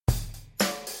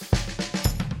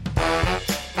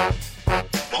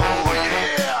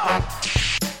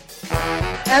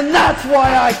And that's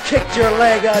why I kicked your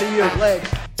leg out of your leg.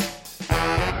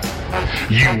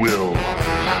 You will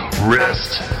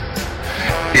rest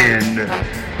in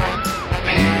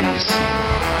peace.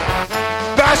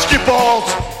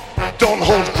 Basketballs don't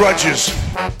hold grudges.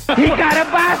 He got a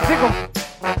bicycle.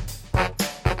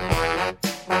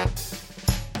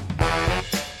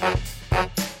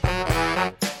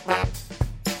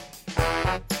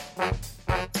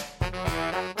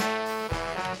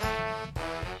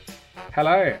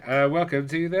 Hello, welcome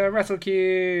to the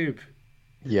Wrestlecube.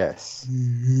 Yes. I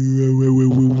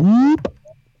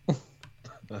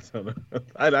don't know.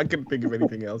 I couldn't think of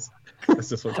anything else. That's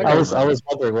just what I was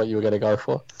wondering what you were going to go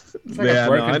for. Like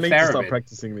I need to start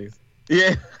practicing these.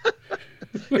 Yeah.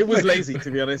 It was lazy,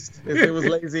 to be honest. It was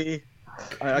lazy.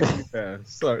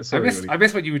 Sorry. I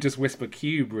miss when you would just whisper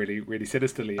 "cube" really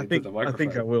sinisterly into the microphone. I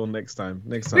think I will next time.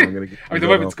 I'm going to. I mean, the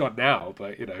moment's gone now,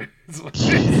 but you know.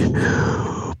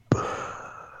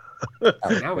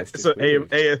 Now it's just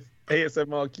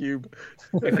ASMR cube.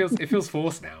 It feels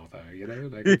forced now, though. You know,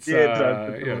 like it's,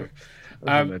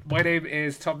 my name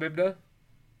is Tom Mimner.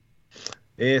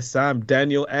 Yes, I'm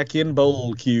Daniel Akin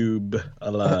Bowl Cube.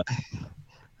 And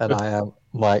I am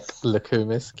Mike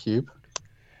Lakumis Cube.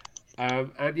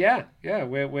 And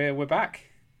we're back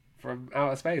from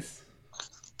outer space.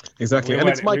 Exactly, and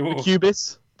it's Mike the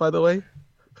Cubis, by the way.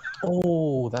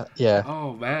 Oh, that yeah.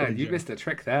 Oh man, you missed a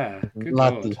trick there. Good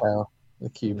Bloody Lord. hell, the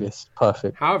Cubis,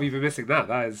 perfect. How have you been missing that?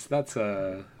 That's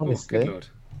good Lord.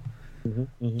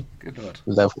 Mm-hmm. Good Lord.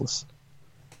 Levels.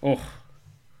 Oh,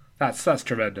 that's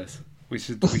tremendous. We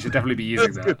should definitely be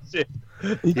using that. Good shit.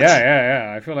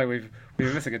 Yeah. I feel like we've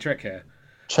been missing a trick here.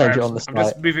 Change it on the I'm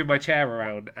just moving my chair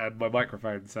around and my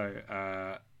microphone, so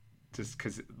just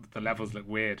because the levels look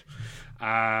weird.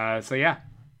 So yeah.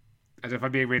 And if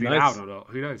I'm being really loud or not,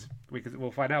 who knows?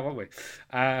 We'll find out, won't we?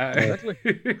 Exactly.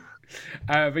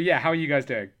 But yeah, how are you guys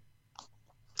doing?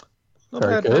 Not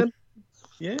Very bad, good. man.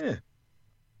 Yeah.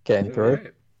 Getting through.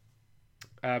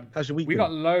 How's your week? We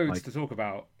got loads Mike? to talk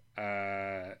about.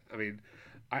 I mean,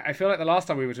 I feel like the last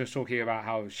time we were just talking about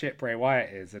how shit Bray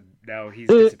Wyatt is, and now he's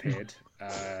disappeared.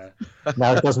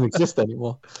 Now it doesn't exist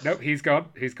anymore. Nope, he's gone.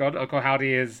 Uncle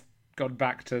Howdy has gone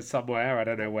back to somewhere. I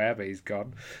don't know where, but he's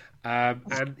gone.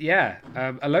 And yeah,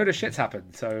 a load of shit's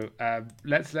happened. So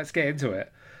let's get into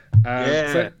it.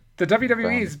 So the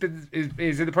WWE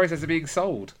is in the process of being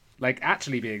sold, like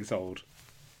actually being sold.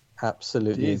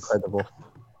 Absolutely incredible.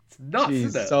 It's nuts,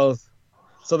 isn't it? So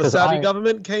the Saudi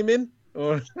government came in,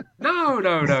 or no.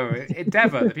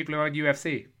 Endeavor, the people who own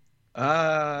UFC.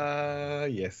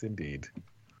 Yes, indeed.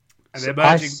 And they're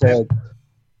merging.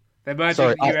 They're merging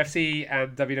UFC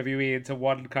and WWE into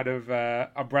one kind of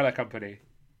umbrella company.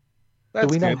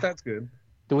 That's good.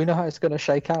 Do we know how it's going to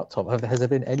shake out, Tom? Has there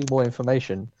been any more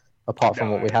information apart from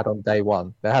what we had on day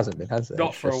one? There hasn't been, has there?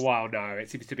 Not for a while, no. It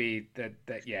seems to be that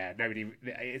nobody.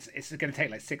 It's going to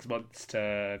take like 6 months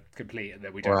to complete, and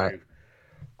then we don't know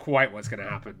quite what's going to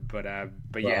happen. But it'll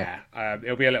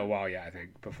be a little while yet, I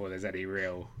think, before there's any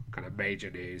real kind of major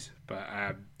news. But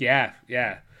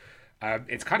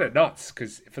it's kind of nuts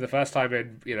because for the first time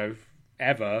in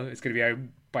ever, it's going to be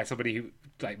owned by somebody who.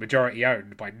 Like majority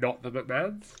owned by not the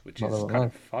McMahons, which is kind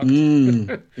of fucked.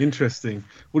 Interesting.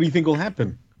 What do you think will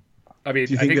happen? I mean,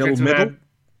 I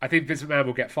think Vince McMahon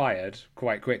will get fired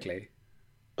quite quickly.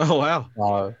 Oh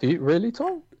wow! Do you really,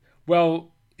 Tom?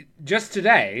 Well, just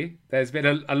today there's been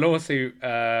a lawsuit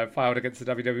filed against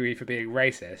the WWE for being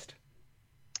racist.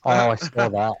 Oh, I saw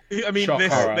that. I mean,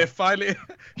 they're filing.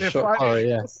 Yes.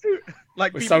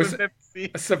 Like people have never seen.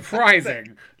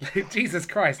 Surprising. Like, Jesus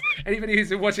Christ. Anybody who's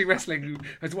been watching wrestling,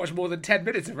 has watched more than 10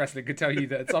 minutes of wrestling, could tell you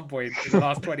that at some point in the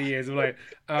last 20 years, I'm like,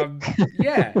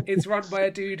 it's run by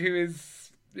a dude who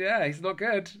is, he's not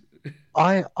good.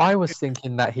 I was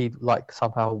thinking that he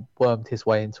somehow wormed his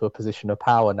way into a position of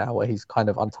power now where he's kind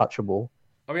of untouchable.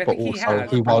 I mean, I think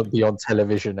he won't be on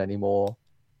television anymore.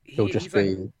 He'll just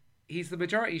be... He's the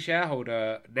majority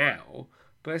shareholder now,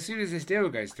 but as soon as this deal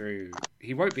goes through,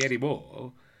 he won't be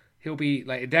anymore. He'll be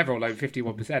like Endeavor will own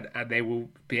 51%, and they will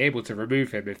be able to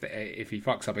remove him if he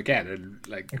fucks up again. And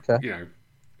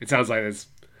it sounds like there's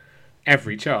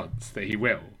every chance that he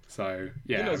will. So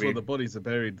yeah, he knows where the bodies are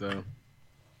buried, though.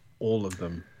 All of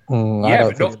them. But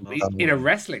not in a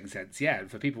wrestling sense. Yeah,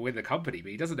 for people in the company,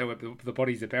 but he doesn't know where the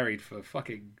bodies are buried for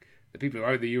fucking the people who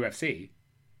own the UFC.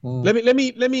 Let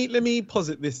me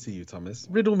posit this to you, Thomas.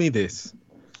 Riddle me this: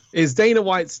 is Dana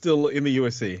White still in the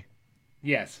UFC?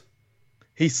 Yes.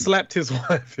 He slapped his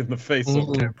wife in the face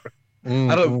on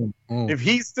camera. I don't. If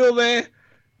he's still there,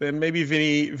 then maybe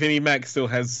Vinnie Mac still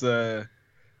has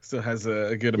Still has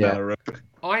a good amount of rope.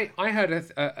 I heard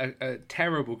a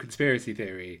terrible conspiracy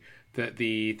theory that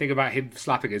the thing about him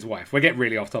slapping his wife, we're getting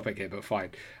really off topic here, but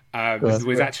fine,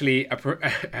 was actually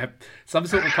some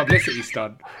sort of publicity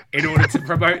stunt in order to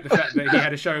promote the fact that he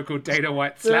had a show called Dana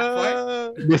White Slap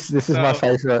Fight. This is my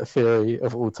favourite theory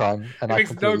of all time. And it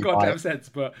makes no goddamn sense,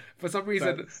 but for some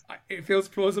reason it feels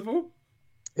plausible.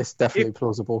 It's definitely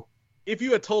plausible. If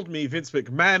you had told me Vince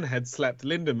McMahon had slapped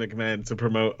Linda McMahon to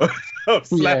promote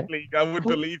Slap League, I would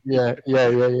believe you.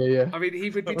 Yeah. I mean, he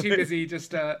would be too busy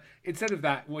just instead of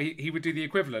that, well, he would do the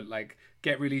equivalent, like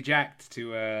get really jacked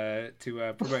to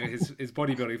promote his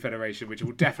bodybuilding federation, which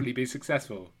will definitely be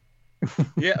successful.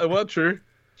 Yeah, well, true.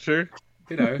 You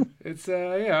know, it's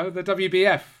the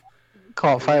WBF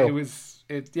can't fail. It was.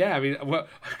 I mean, well,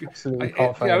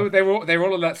 can't fail. They were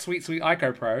all on that sweet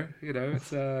Ico Pro. You know,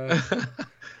 it's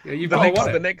you've got to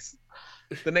want it.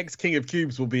 The next King of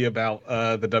Cubes will be about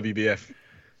the WBF.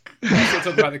 Let's not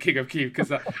talk about the King of Cube because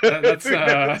that's.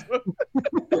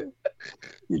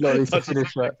 You know, need to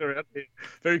finish that.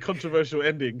 Very controversial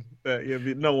ending that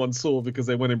no one saw because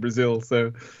they went in Brazil.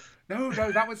 So no,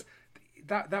 that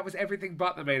was everything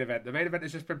but the main event. The main event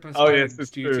has just been postponed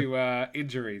due to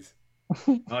injuries.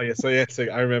 Oh yes,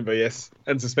 I remember. Yes,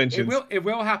 and suspensions. It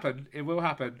will happen.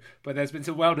 But there's been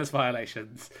some wellness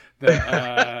violations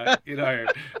that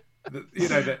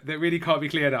that really can't be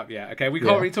cleared up yet. Okay, we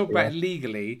can't really talk about it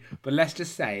legally, but let's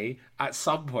just say at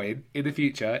some point in the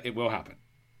future it will happen.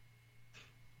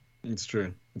 It's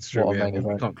true. We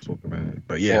can't talk about it,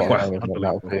 but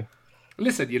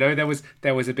listen,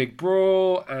 there was a big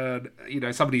brawl, and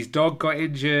somebody's dog got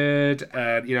injured,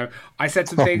 and I said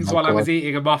some things while I was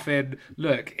eating a muffin.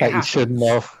 Look, it happens. You shouldn't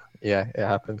have. Yeah, it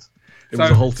happens. It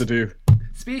was a whole to do.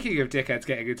 Speaking of dickheads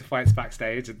getting into fights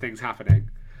backstage and things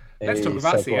happening, let's talk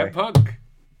about CM Punk.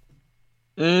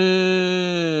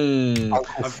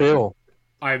 Uncle Phil.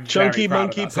 I'm Chunky very proud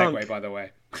Monkey of that segue, Punk. by the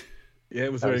way. Yeah,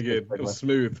 it was very good. It was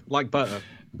smooth, like butter.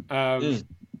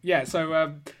 Yeah,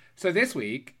 so this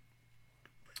week.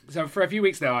 So for a few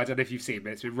weeks now, I don't know if you've seen,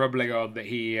 but it's been rumbling on that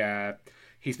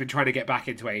he's been trying to get back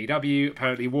into AEW.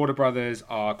 Apparently, Warner Brothers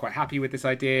are quite happy with this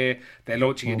idea. They're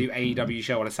launching a new AEW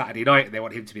show on a Saturday night, and they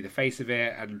want him to be the face of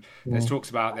it. And there's talks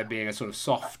about there being a sort of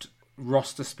soft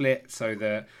roster split so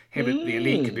that him and the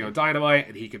Elite can be on Dynamite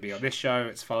and he can be on this show.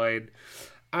 It's fine.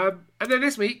 And then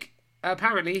this week,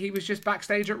 apparently, he was just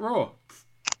backstage at Raw.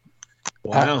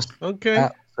 Wow. Okay.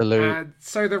 Absolutely. And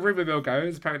so the rumor mill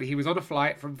goes, apparently he was on a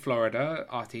flight from Florida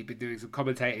after he'd been doing some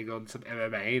commentating on some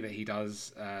MMA that he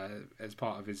does as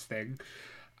part of his thing.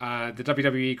 The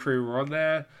WWE crew were on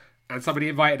there, and somebody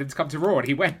invited him to come to Raw, and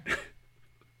he went.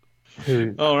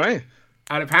 All right.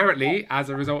 And apparently, as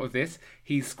a result of this,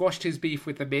 he squashed his beef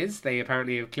with The Miz. They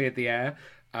apparently have cleared the air.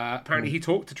 Apparently, he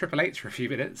talked to Triple H for a few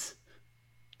minutes.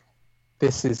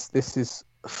 This is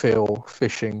Phil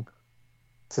fishing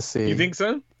to see. You think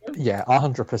so? Yeah,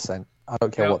 100%. I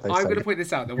don't care what they say. I'm going to point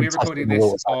this out, that we're recording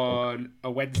this on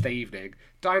a Wednesday evening.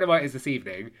 Dynamite is this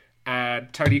evening,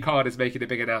 and Tony Khan is making a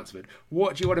big announcement.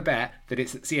 What do you want to bet that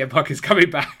it's CM Punk is coming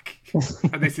back,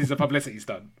 and this is a publicity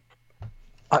stunt?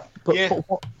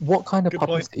 What kind of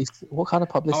publicity? What kind of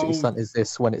publicity stunt is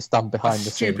this when it's done behind the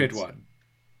scenes? Stupid one.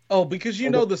 Oh, because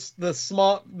the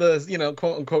smart,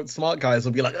 quote unquote smart guys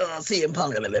will be like, oh, CM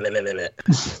Punk, and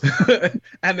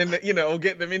then it'll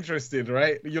get them interested,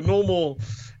 right? Your normal,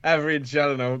 average,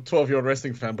 12-year-old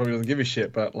wrestling fan probably doesn't give a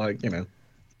shit, but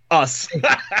us,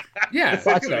 yeah,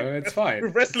 it's fine.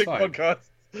 Wrestling podcast.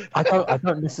 I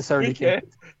don't necessarily think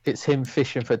it's him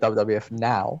fishing for WWF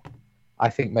now. I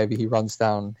think maybe he runs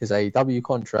down his AEW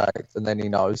contract, and then he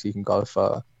knows he can go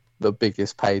for the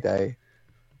biggest payday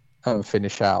and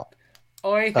finish out.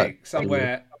 I think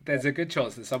there's a good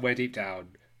chance that somewhere deep down,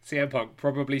 CM Punk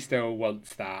probably still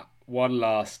wants that one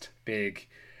last big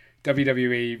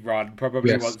WWE run,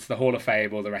 probably wants the Hall of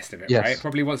Fame or the rest of it, right?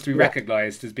 Probably wants to be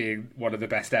recognised as being one of the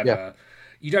best ever. Yeah.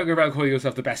 You don't go around calling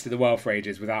yourself the best in the world for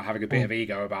ages without having a bit of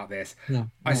ego about this.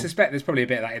 I suspect there's probably a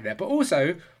bit of that in there. But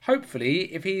also,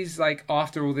 hopefully, if he's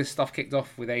after all this stuff kicked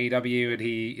off with AEW and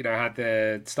he, had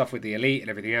the stuff with the Elite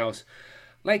and everything else,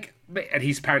 and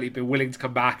he's apparently been willing to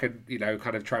come back and,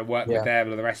 kind of try and work with them and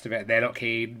all the rest of it, and they're not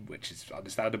keen, which is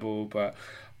understandable. But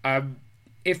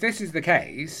if this is the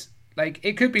case,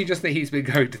 it could be just that he's been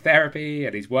going to therapy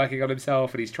and he's working on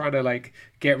himself and he's trying to,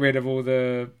 get rid of all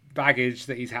the baggage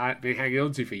that he's been hanging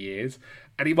on to for years,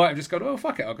 and he might have just gone, oh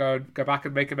fuck it, I'll go back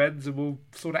and make amends and we'll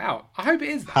sort it out. I hope it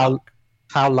is that.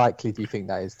 How likely do you think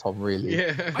that is, Tom? Really?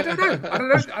 Yeah. I don't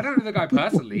know the guy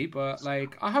personally, but I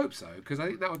hope so, because I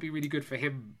think that would be really good for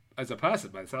him as a person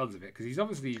by the sounds of it, because he's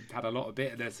obviously had a lot of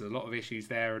bitterness and a lot of issues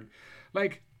there, and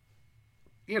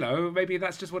maybe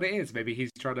that's just what it is. Maybe he's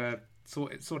trying to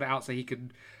sort it out so he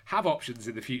can have options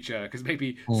in the future. Because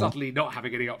maybe suddenly not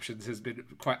having any options has been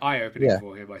quite eye-opening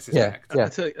for him, I suspect. Yeah.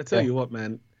 I tell you what,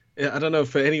 man. I don't know,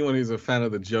 for anyone who's a fan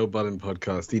of the Joe Budden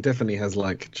podcast, he definitely has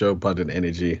like Joe Budden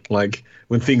energy. Like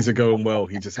when things are going well,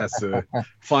 he just has to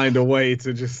find a way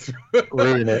to just to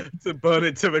burn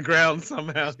it to the ground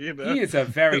somehow. He is a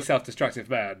very self-destructive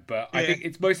man, but I think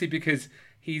it's mostly because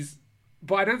he's.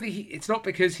 But I don't think it's not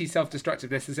because he's self-destructive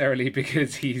necessarily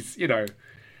because he's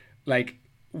like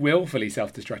willfully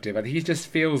self-destructive. I think he just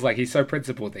feels like he's so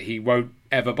principled that he won't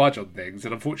ever budge on things,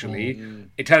 and unfortunately,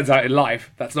 it turns out in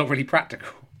life that's not really practical.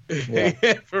 Yeah,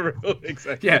 for real,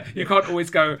 exactly. Yeah, you can't always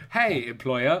go, hey,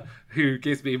 employer who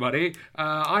gives me money,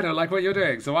 I don't like what you're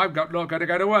doing, so I'm not going to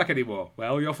go to work anymore.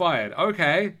 Well, you're fired.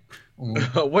 Okay.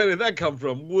 Where did that come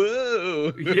from?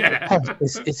 Whoa. Yeah.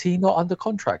 Is he not under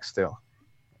contract still?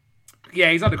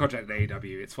 Yeah, he's under contract in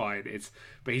AEW. It's fine.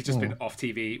 But he's just been off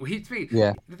TV. Well,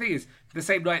 the thing is, the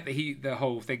same night that the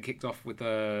whole thing kicked off with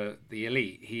the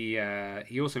Elite, he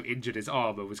also injured his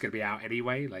arm and was going to be out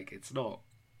anyway. Like, it's not.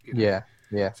 Yeah.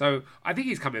 So I think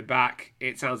he's coming back.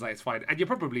 It sounds like it's fine, and you're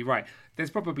probably right. There's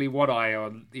probably one eye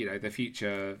on the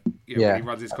future. When he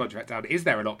runs his contract down, is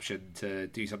there an option to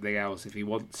do something else if he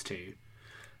wants to?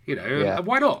 And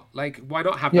why not? Like, why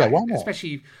not have that? Why not?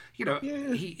 Especially,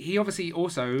 he obviously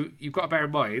also, you've got to bear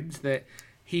in mind that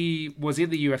he was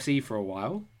in the UFC for a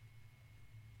while.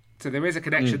 So there is a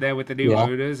connection there with the new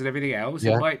owners and everything else.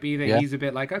 It might be that he's a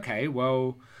bit like, okay,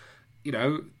 well,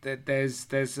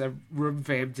 there's a room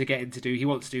for him to get into he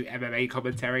wants to do MMA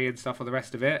commentary and stuff for the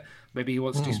rest of it. Maybe he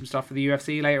wants to do some stuff for the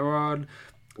UFC later on.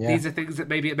 Yeah. These are things that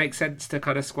maybe it makes sense to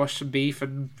kind of squash some beef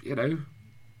and,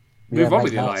 move on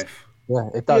with your life. Yeah,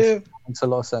 it does. Yeah. Makes a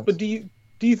lot of sense. But do you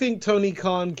think Tony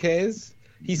Khan cares?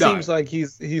 He seems like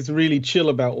he's really chill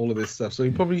about all of this stuff. So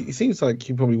he seems like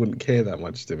he probably wouldn't care that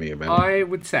much to me about. I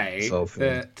would say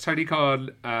that Tony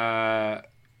Khan. How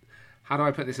do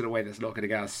I put this in a way that's not going to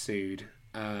get us sued?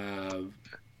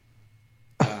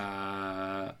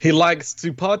 He likes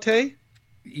to party.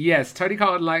 Yes, Tony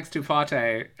Khan likes to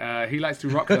party. He likes to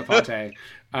rock the party.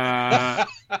 And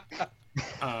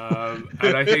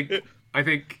I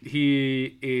think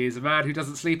he is a man who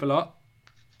doesn't sleep a lot.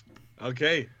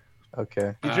 Okay.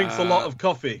 He drinks a lot of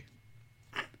coffee.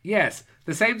 Yes,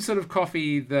 the same sort of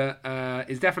coffee that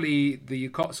is definitely the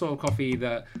sort of coffee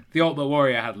that the Ultimate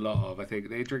Warrior had a lot of. I think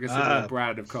they drink a similar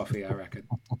brand of coffee, I reckon.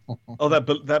 Oh,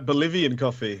 that Bolivian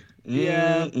coffee.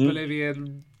 Yeah,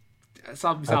 Bolivian,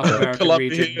 some South American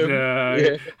region.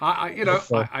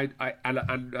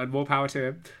 And more power to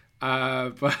him.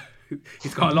 But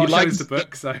he's got a lot of shows to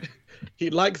book, so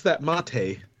he likes that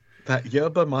mate, that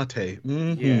yerba mate.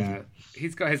 Mm-hmm. Yeah,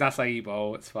 he's got his acai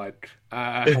bowl. It's fine.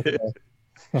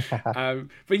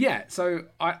 But yeah, so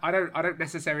I don't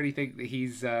necessarily think that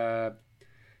he's got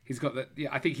the. Yeah,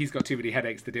 I think he's got too many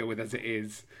headaches to deal with as it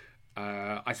is.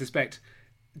 I suspect,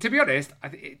 to be honest,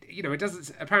 it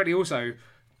doesn't. Apparently, also,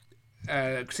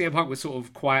 CM Punk was sort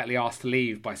of quietly asked to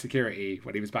leave by security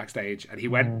when he was backstage, and he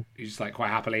went. He just like quite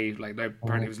happily, like no.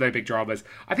 Apparently, there was no big dramas.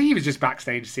 I think he was just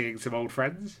backstage seeing some old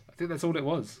friends. I think that's all it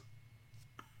was.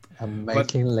 And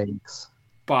making links.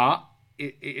 But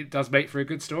it does make for a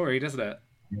good story, doesn't it?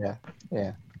 Yeah.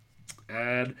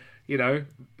 And, a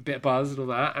bit of buzz and all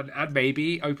that, and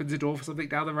maybe opens a door for something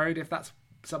down the road if that's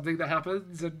something that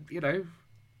happens, and, It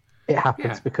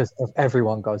happens because if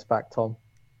everyone goes back, Tom.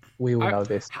 We all know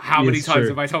this. How many times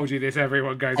have I told you this?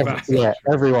 Everyone goes back. Yeah,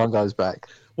 everyone goes back.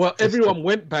 Well, everyone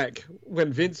went back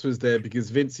when Vince was there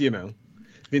because Vince,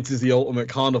 Vince is the ultimate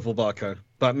carnival barker.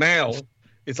 But now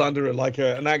it's under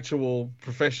an actual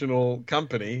professional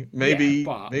company. Maybe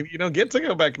you don't get to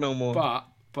go back no more.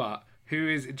 But who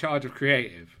is in charge of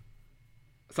creative?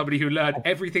 Somebody who learned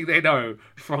everything they know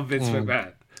from Vince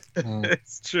McMahon.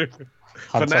 It's true.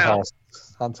 Hunter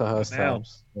Hearst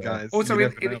films. Guys. Also,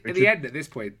 in the end, at this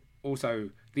point,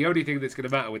 the only thing that's going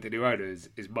to matter with the new owners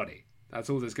is money. That's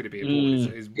all that's going to be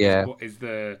important. Is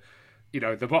the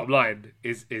the bottom line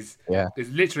is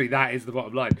literally that is the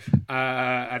bottom line,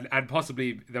 and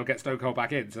possibly they'll get Stone Cold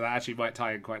back in, so that actually might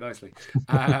tie in quite nicely.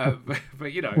 But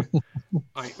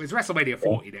it's WrestleMania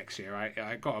 40 next year.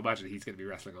 I got to imagine he's going to be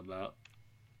wrestling on that.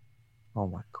 Oh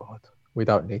my god, we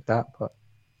don't need that, but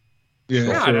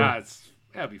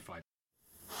it'll be fine.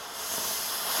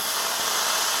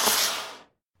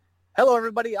 Hello,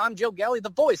 everybody. I'm Joe Galley, the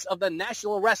voice of the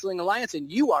National Wrestling Alliance, and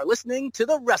you are listening to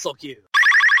the Wrestlecube.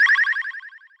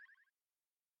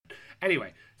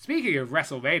 Anyway, speaking of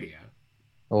WrestleMania.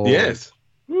 Oh. Yes.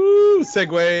 Woo,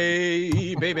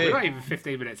 segue, baby. We're not even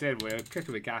 15 minutes in. We're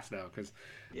cooking with gas now because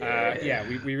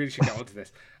We really should get onto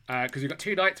this because we've got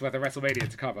 2 nights worth of WrestleMania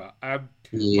to cover. I'm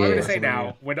Yeah. going to say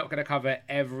now, we're not going to cover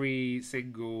every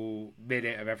single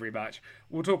minute of every match.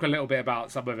 We'll talk a little bit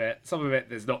about some of it. Some of it,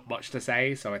 there's not much to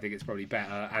say, so I think it's probably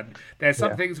better. And there's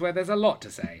some things where there's a lot to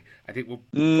say. I think we'll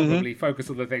probably focus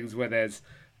on the things where there's,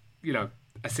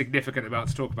 a significant amount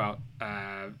to talk about,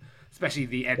 especially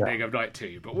the ending of night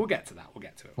 2. But we'll get to that. We'll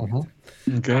get to it.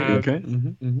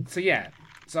 Okay.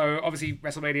 So obviously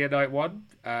WrestleMania night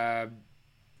 1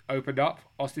 opened up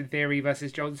Austin Theory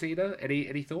versus John Cena.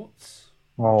 Any thoughts?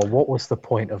 Oh, what was the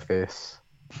point of this?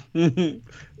 In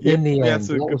the end,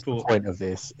 what was the point of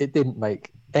this? It didn't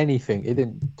make anything. It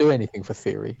didn't do anything for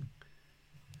Theory.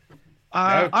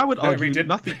 I would argue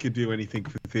nothing could do anything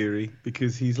for Theory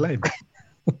because he's lame.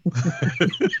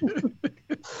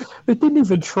 It didn't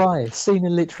even try. Cena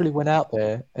literally went out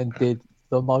there and did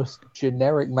the most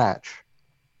generic match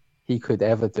he could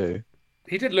ever do.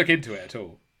 He didn't look into it at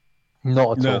all.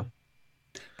 Not at all.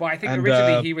 But I think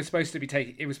originally he was supposed to be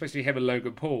it was supposed to be him and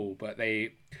Logan Paul, but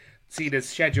Cena's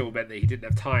schedule meant that he didn't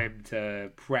have time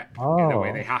to prep in the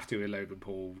way they have to in Logan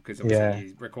Paul because obviously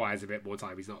he requires a bit more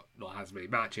time. He's not as many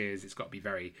matches. It's got to be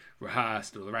very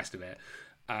rehearsed and all the rest of it.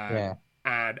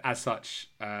 And as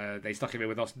such, they stuck him in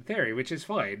with Austin Theory, which is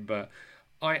fine. But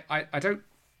I don't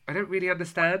really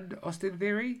understand Austin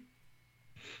Theory.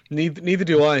 Neither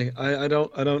do I. I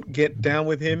don't get down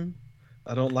with him.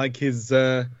 I don't like his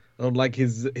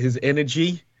his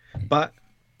energy, but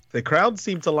the crowd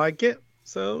seem to like it.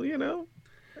 So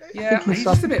Yeah, he's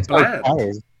just a bit bland.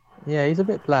 Yeah, he's a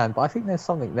bit bland, but I think there's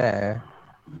something there.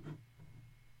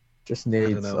 Just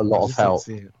needs a lot of help.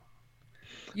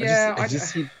 Yeah,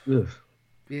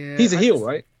 he's a heel,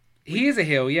 right? He is a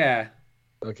heel, yeah.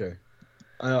 Okay,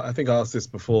 I think I asked this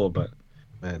before, but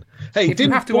man, hey, if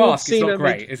you have to ask, it's not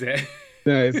great, is it?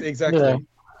 No, it's exactly.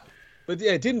 But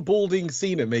yeah, didn't balding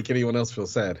Cena make anyone else feel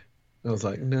sad? I was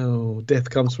like, no, death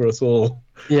comes for us all.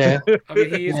 Yeah. I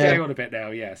mean, he is getting on a bit now,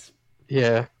 yes.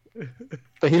 Yeah.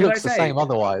 But he looks the same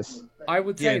otherwise. I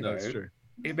would say, though,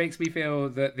 it makes me feel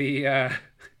that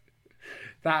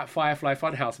that Firefly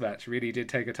Funhouse match really did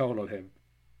take a toll on him.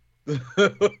 He's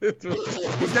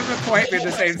never quite been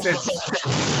the same since.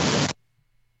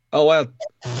 Oh, wow.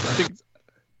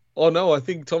 I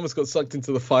think Thomas got sucked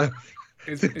into the fire.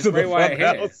 Is Bray Wyatt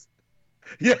here?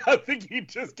 Yeah, I think he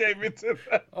just came into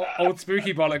that. Old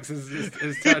Spooky Bollocks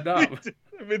has turned up.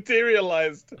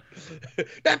 Materialized.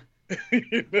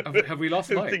 Have we lost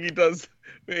Mike? I think he does.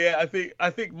 Yeah, I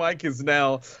think Mike is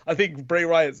now. I think Bray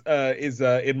Wyatt is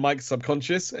in Mike's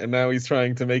subconscious, and now he's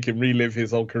trying to make him relive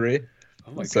his whole career.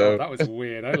 Oh my god, that was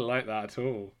weird. I didn't like that at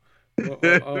all.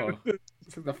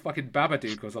 It's like the fucking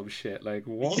Babadook or some shit. Like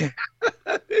what?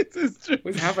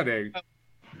 What's happening?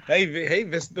 Hey,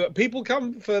 people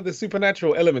come for the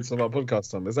supernatural elements of our podcast,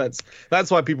 Thomas.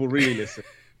 That's why people really listen.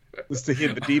 Just to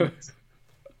hear the demons.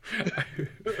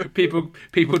 people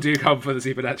do come for the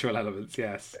supernatural elements,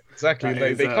 yes. Exactly.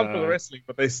 They come for the wrestling,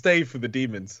 but they stay for the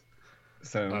demons.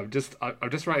 So I'm just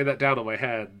writing that down on my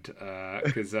hand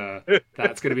because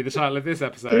that's going to be the title of this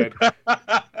episode.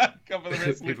 Come for the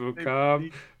wrestling. People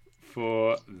come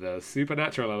for the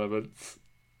supernatural elements.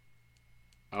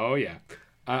 Oh yeah.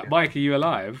 Mike, are you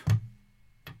alive?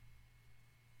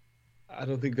 I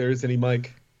don't think there is any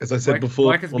Mike. As I said before,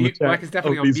 Mike is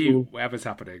definitely on mute, whatever's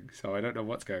happening, so I don't know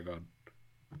what's going on.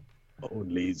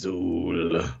 Only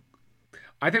Zool.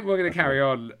 I think we're going to carry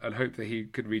on and hope that he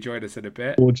can rejoin us in a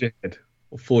bit.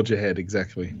 Forge ahead,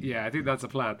 exactly. Yeah, I think that's a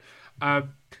plan.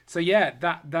 So yeah,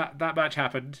 that match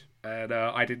happened, and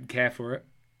I didn't care for it.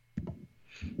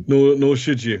 Nor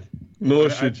should you.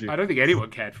 I don't think anyone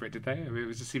cared for it, did they? I mean,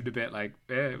 it just seemed a bit like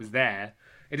it was there.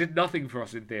 It did nothing for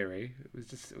us in theory.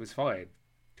 It was fine.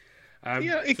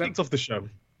 It kicked off the show,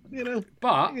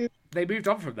 But they moved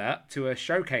on from that to a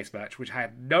showcase match, which I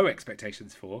had no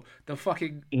expectations for. They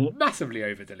fucking massively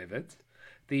over-delivered.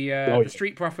 The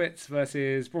Street Profits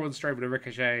versus Braun Strowman and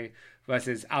Ricochet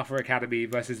versus Alpha Academy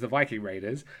versus the Viking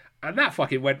Raiders. And that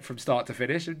fucking went from start to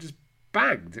finish and just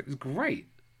banged. It was great.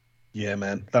 Yeah,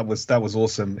 man, that was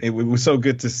awesome. It was so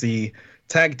good to see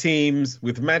tag teams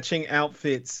with matching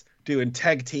outfits doing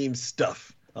tag team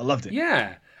stuff. I loved it.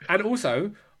 Yeah, and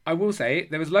also I will say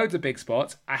there was loads of big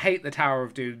spots. I hate the Tower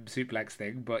of Doom suplex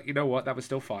thing, but you know what? That was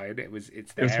still fine.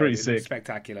 It's there. It was pretty sick.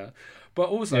 Spectacular. But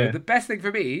also the best thing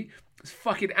for me was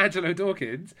fucking Angelo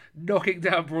Dawkins knocking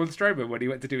down Braun Strowman when he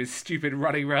went to do his stupid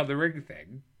running around the ring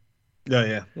thing.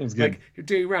 Yeah, it was good. Like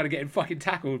doing around and getting fucking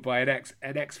tackled by an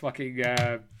ex fucking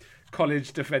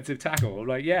college defensive tackle. I'm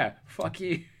like, yeah, fuck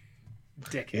you,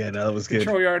 dickhead. Yeah, no, that was good.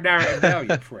 Control your narrative now,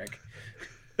 you prick.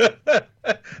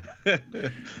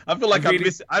 I feel like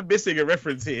I'm missing a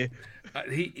reference here.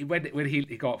 When he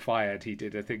got fired, he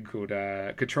did a thing called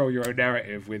 "Control Your Own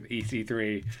Narrative" with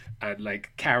EC3 and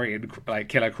like Carrie and like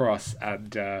Killer Cross,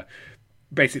 and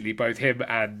basically both him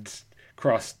and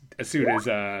Cross, as soon as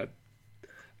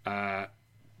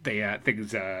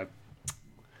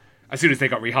as soon as they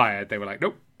got rehired, they were like,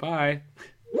 "Nope, bye."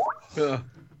 Are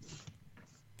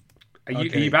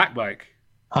you back, Mike?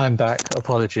 I'm back.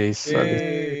 Apologies.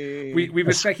 We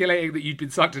were speculating that you'd been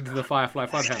sucked into the Firefly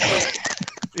Funhouse.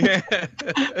 Yeah.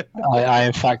 I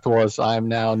in fact was. I am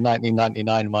now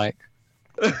 1999 Mike.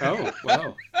 Oh,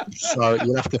 wow. So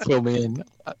you'll have to fill me in.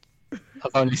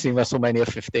 I've only seen WrestleMania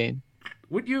 15.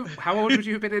 How old would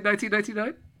you have been in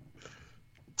 1999?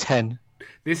 10.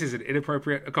 This is an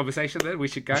inappropriate conversation then. We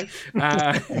should go.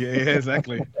 Yeah,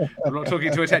 exactly. I'm not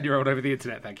talking to a 10-year-old over the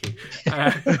internet, thank you.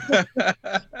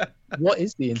 What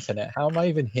is the internet? How am I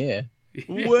even here?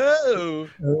 Whoa!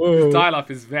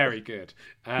 Dial-up is very good.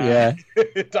 Yeah.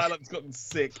 Dial-up's gotten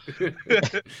sick.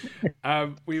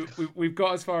 We've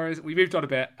got as far as... We moved on a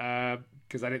bit,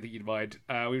 because I don't think you'd mind.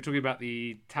 We were talking about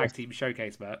the tag team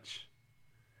showcase match.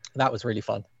 That was really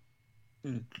fun.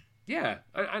 Yeah,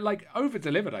 I like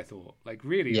over-delivered, I thought. Like,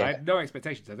 really, Yeah. I had no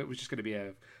expectations. I thought it was just going to be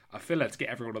a filler to get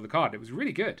everyone on the card. It was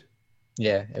really good.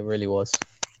 Yeah, it really was.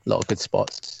 A lot of good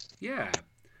spots. Yeah.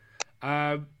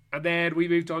 And then we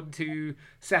moved on to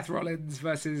Seth Rollins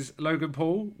versus Logan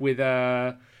Paul, with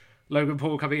Logan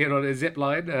Paul coming in on a zip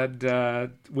line and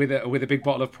with a big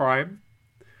bottle of Prime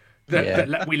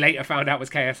that we later found out was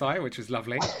KSI, which was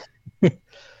lovely.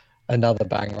 Another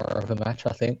banger of a match,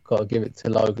 I think. Got to give it to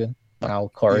Logan.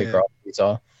 How choreographed these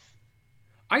are.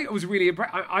 I was really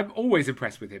impressed. I'm always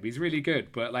impressed with him. He's really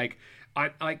good, but like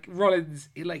Rollins,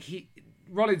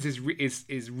 Rollins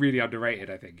is really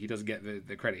underrated. I think he doesn't get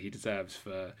the credit he deserves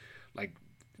for like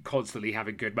constantly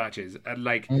having good matches. And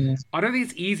like I don't think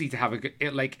it's easy to have a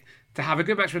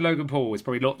good match with Logan Paul is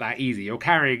probably not that easy. You're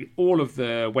carrying all of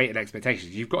the weight and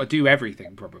expectations. You've got to do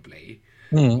everything probably.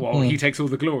 He takes all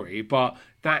the glory, but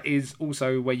that is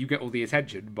also where you get all the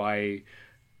attention by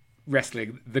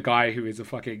wrestling the guy who is a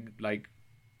fucking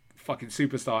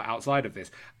superstar outside of this,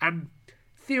 and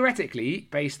theoretically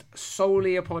based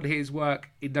solely upon his work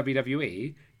in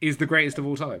WWE is the greatest of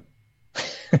all time.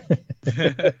 But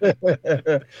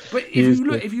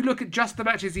if you look at just the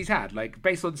matches he's had, like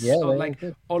based on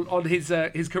on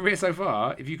his career so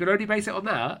far, if you could only base it on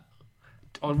that,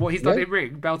 on what he's done in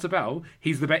ring, bell to bell,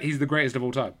 he's the greatest of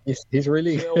all time. He's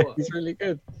really he's really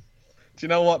good. Do you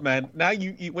know what, man? Now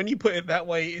you when you put it that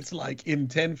way, it's like in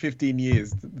 10, 15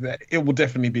 years, that it will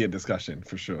definitely be a discussion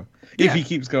for sure. If he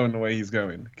keeps going the way he's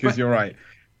going, because you're right.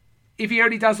 If he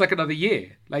only does like another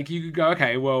year, like you could go,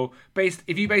 okay, well, if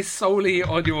you base solely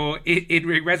on your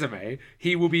in-ring resume,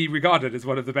 he will be regarded as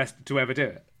one of the best to ever do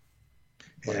it.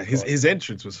 Yeah, his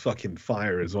entrance was fucking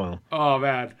fire as well. Oh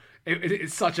man,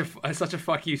 it's such a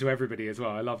fuck you to everybody as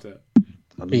well. I loved it.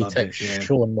 He takes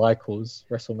Shawn Michaels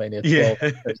WrestleMania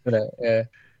 12. Isn't it? Yeah.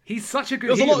 He's such a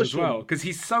good heel as well, because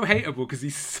he's so hateable because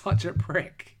he's such a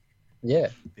prick. Yeah.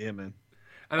 Yeah, man.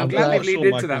 And I'm glad they leaned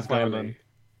into that finally.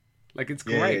 Like, it's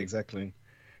great. Yeah, exactly.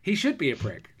 He should be a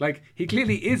prick. Like, he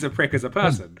clearly is a prick as a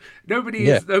person. Nobody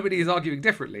is arguing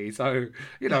differently. So,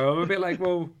 you know, I'm a bit like,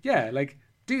 well, yeah, like,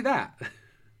 do that.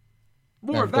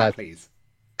 More of that, please.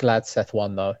 Glad Seth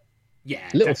won, though. Yeah,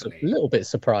 a definitely. little bit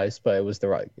surprised, but it was the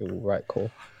right call.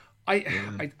 I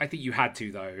think you had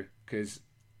to, though, because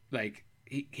like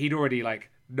he'd already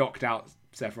like knocked out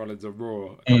Seth Rollins on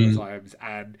Raw a couple of times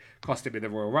and cost him in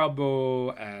the Royal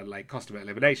Rumble and like cost him at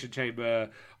Elimination Chamber.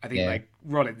 I think like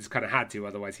Rollins kind of had to,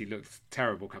 otherwise he looks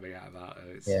terrible coming out of that.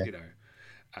 It's, you know,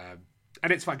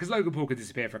 and it's fine because Logan Paul could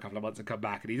disappear for a couple of months and come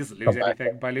back, and he doesn't lose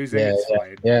anything by losing. It's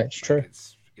fine. Yeah, it's true.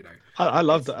 It's, you know, I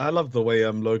love the way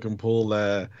Logan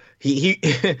Paul he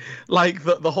like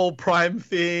the whole Prime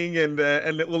thing and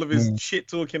all of his shit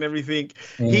talk and everything.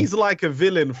 He's like a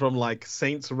villain from like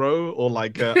Saints Row or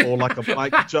like a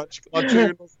Mike Judge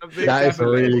cartoon or something. That is a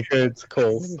really good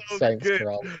call. So Saints good.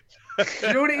 Row. Do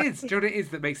you know what it is? Do you know what it is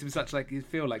that makes him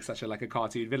feel like such a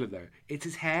cartoon villain though? It's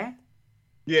his hair.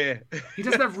 Yeah, he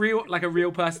doesn't have a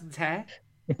real person's hair.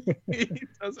 He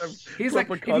does have He's like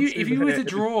if you were to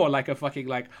draw like a fucking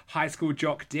like high school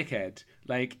jock dickhead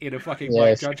like in a fucking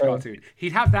Mike Judge cartoon,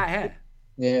 he'd have that hair.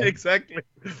 Yeah, exactly.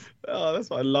 Oh, that's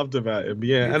what I loved about him.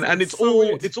 Yeah, and it's all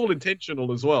weird. It's all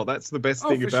intentional as well. That's the best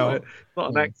thing about it. It's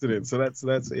not an accident. So that's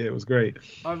it was great.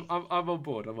 I'm on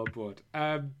board.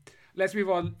 Let's move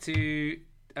on to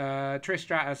Trish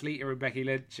Stratus, Lita, and Becky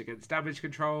Lynch against Damage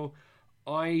Control.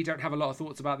 I don't have a lot of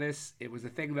thoughts about this. It was a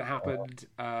thing that happened.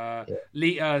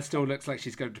 Lita still looks like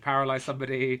she's going to paralyze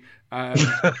somebody.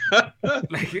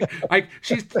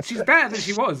 She's better than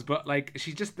she was, but like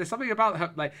she's just there's something about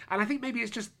her and I think maybe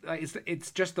it's just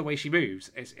it's just the way she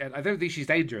moves. I don't think she's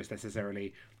dangerous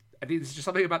necessarily. I think there's just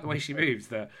something about the way she moves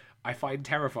that I find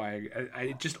terrifying.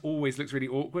 It just always looks really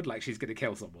awkward, like she's going to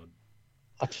kill someone.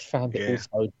 I just found it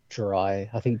all so dry.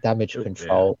 I think Damage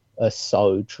Control are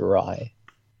so dry.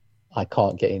 I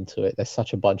can't get into it. They're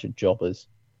such a bunch of jobbers.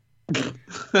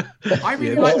 I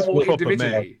really like them all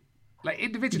individually. Like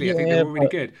individually, I think they're all really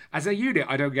good. As a unit,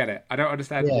 I don't get it. I don't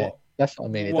understand what. That's what I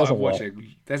mean. It what doesn't I'm work.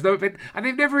 watching. There's no, and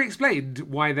they've never explained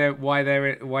why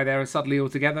they're suddenly all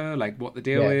together. Like what the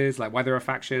deal is. Like why they're a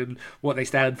faction. What they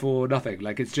stand for. Nothing.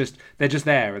 Like it's just they're just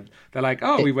there, and they're like,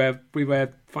 oh, we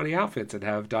wear funny outfits and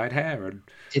have dyed hair, and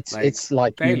it's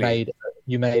like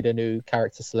you made a new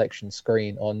character selection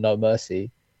screen on No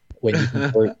Mercy when you can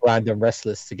group random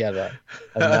wrestlers together,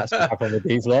 and that's what happened with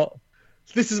these lot.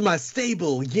 This is my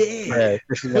stable, yeah.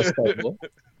 This is my stable.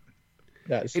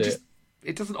 That's it.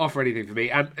 It doesn't offer anything for me,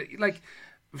 and like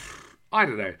I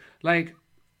don't know, like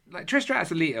Trish Stratus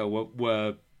and Lita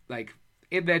were like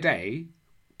in their day.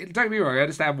 Don't get me wrong, I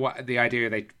understand what the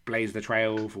idea they blaze the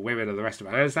trail for women and the rest of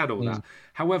it. I understand all that.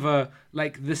 However,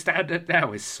 like the standard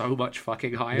now is so much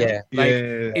fucking higher.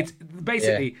 It's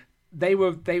basically they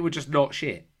were just not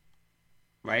shit.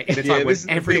 Right? In a time when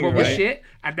everyone was shit,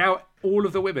 and now all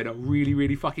of the women are really,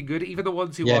 really fucking good. Even the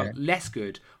ones who are less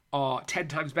good are 10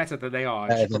 times better than they are.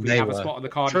 Should probably have a spot on the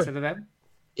card instead of them.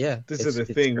 Yeah. This is the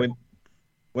thing.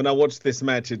 When I watched this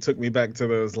match, it took me back to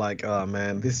those like, oh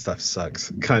man, this stuff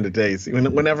sucks kind of days.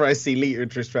 Whenever I see Lita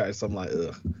and Trish Stratus, I'm like,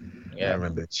 ugh. Yeah. I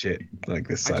remember that shit. Like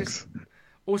this sucks.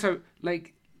 Also,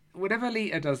 like whenever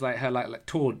Lita does like her like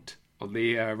taunt on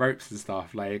the ropes and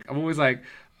stuff, like I'm always like,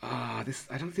 this.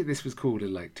 I don't think this was cool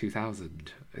in like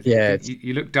 2000.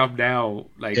 You look dumb now.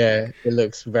 Like it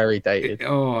looks very dated.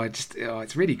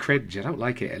 It's really cringe. I don't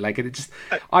like it. Like it just,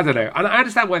 I don't know. And I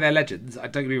understand why they're legends.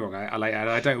 Don't get me wrong. And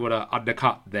I don't want to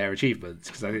undercut their achievements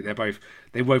because I think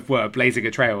they both were blazing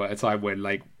a trail at a time when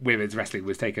like women's wrestling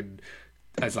was taken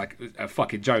as like a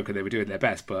fucking joke and they were doing their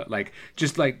best. But like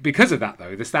just like because of that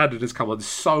though, the standard has come on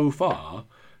so far.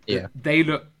 They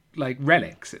look like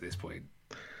relics at this point.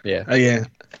 I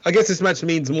guess this match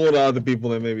means more to other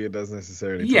people than maybe it does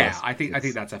necessarily to us. I think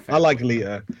that's a fair I like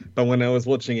Lita, but when I was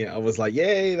watching it I was like,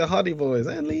 yay, the Hardy Boys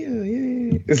and Lita,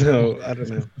 yay. So I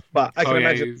don't know, but I can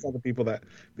imagine there's other people that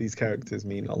these characters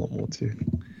mean a lot more to.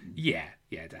 Yeah,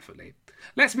 definitely.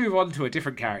 Let's move on to a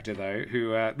different character though,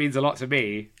 who means a lot to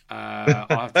me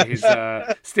after his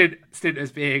stint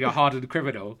as being a hardened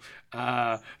criminal.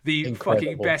 The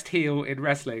fucking best heel in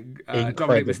wrestling,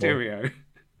 Dominic Mysterio.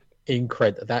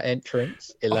 Incredible. That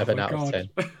entrance, 11 out of 10.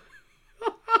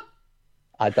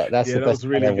 That's the that best was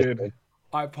really good.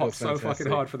 I popped so fucking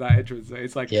hard for that entrance.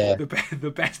 It's like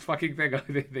the best fucking thing I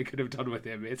think they could have done with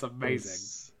him. It's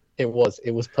amazing. It was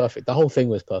perfect. The whole thing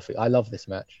was perfect. I love this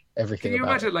match. Everything. Can you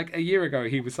about imagine it. Like a year ago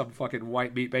he was some fucking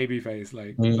white meat babyface,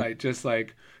 like just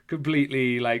like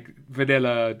completely like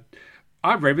vanilla.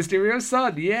 I'm Rey Mysterio's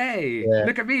son, yay!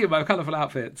 Look at me in my colourful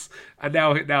outfits. And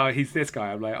now he's this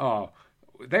guy. I'm like, oh,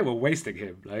 they were wasting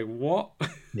him. Like what?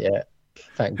 Yeah,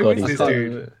 thank Who God. is He's this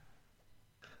dude?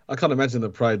 I can't imagine the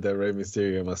pride that Rey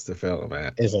Mysterio must have felt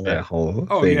about that whole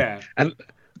thing. Yeah. And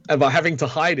about having to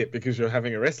hide it because you're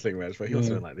having a wrestling match, but he was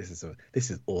like, "This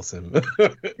is awesome."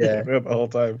 The whole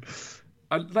time.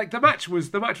 And like the match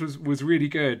was really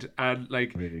good, and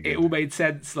like really it all made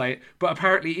sense. Like, but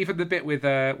apparently even the bit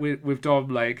with Dom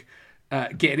like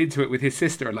getting into it with his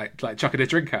sister and like chucking a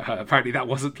drink at her. Apparently that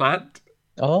wasn't planned.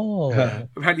 Oh.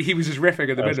 Apparently he was just riffing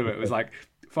in the middle of it. It was like,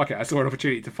 fuck it, I saw an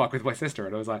opportunity to fuck with my sister,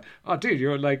 and I was like, oh dude,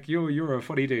 you're a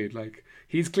funny dude. Like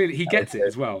he gets it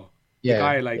as well. The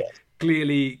guy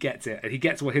clearly gets it, and he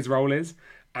gets what his role is,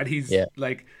 and he's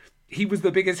like, he was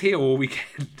the biggest heel all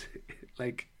weekend,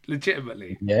 like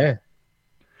legitimately. Yeah,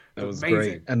 that was amazing.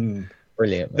 Great and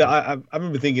brilliant. I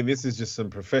remember thinking this is just some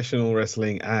professional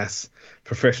wrestling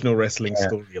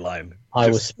storyline. I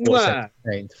was sports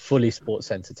entertained, fully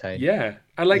sports entertained. Yeah,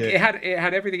 and like it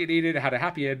had everything it needed. It had a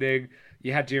happy ending.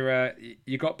 You had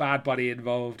you got Bad Bunny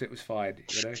involved. It was fine.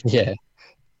 You know.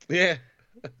 Yeah.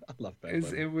 I love Bad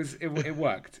Bunny. It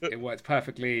worked. It worked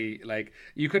perfectly. Like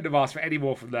you couldn't have asked for any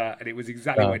more from that, and it was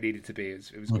exactly where it needed to be.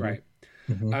 It was great.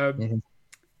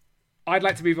 I'd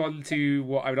like to move on to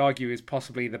what I would argue is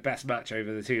possibly the best match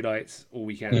over the 2 nights all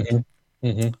weekend.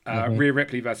 Rhea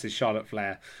Ripley versus Charlotte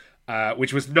Flair,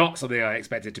 which was not something I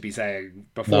expected to be saying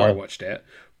before I watched it.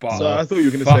 But so I thought you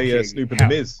were going to say Snoop and The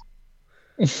Miz.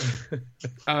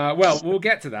 Well, we'll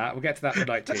get to that. We'll get to that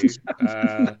tonight too.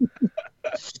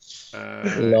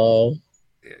 Lol.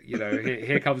 You know,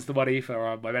 here comes the money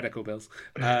for my medical bills.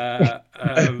 Yeah,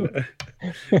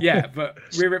 but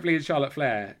Rhea Ripley and Charlotte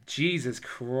Flair, Jesus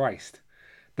Christ,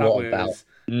 that was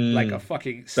like a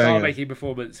fucking star-making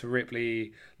performance for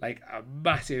Ripley. Like a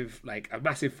massive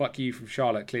fuck you from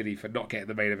Charlotte, clearly, for not getting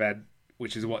the main event,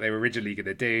 which is what they were originally going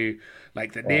to do.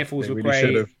 Like the near falls were really great.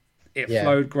 Should've. It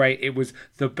flowed great. It was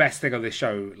the best thing on this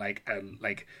show.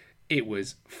 It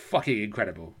was fucking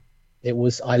incredible. It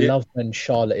was. I love when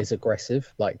Charlotte is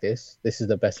aggressive like this. This is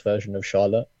the best version of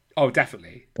Charlotte. Oh,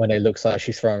 definitely. When it looks like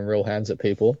she's throwing real hands at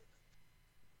people.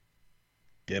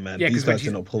 Yeah, man. These guys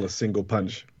did not pull a single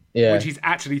punch. Yeah. When she's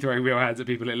actually throwing real hands at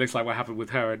people, it looks like what happened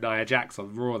with her and Nia Jax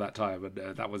on Raw that time, and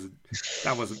that was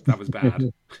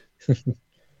bad.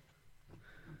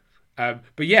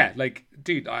 But yeah, like,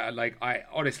 dude, I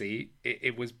honestly,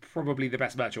 it was probably the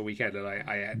best match all weekend, and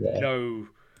I had no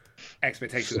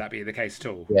expectation of that being the case at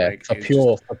all. Yeah, like,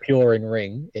 a pure in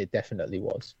ring, it definitely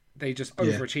was. They just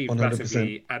overachieved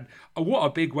massively, and what a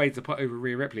big way to put over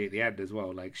Rhea Ripley at the end as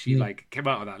well. Like she came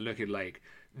out of that looking like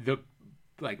the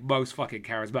most fucking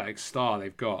charismatic star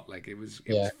they've got. Like it was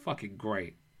fucking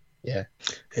great. Yeah,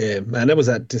 man, that was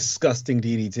that disgusting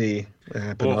DDT that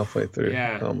happened halfway through.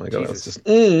 Yeah, oh my god, Jesus.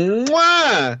 it was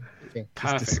just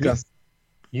perfect. Disgusting.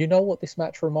 You know what this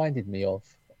match reminded me of?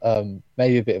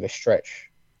 Maybe a bit of a stretch.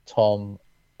 Tom,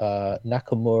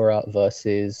 Nakamura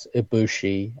versus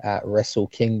Ibushi at Wrestle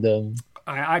Kingdom.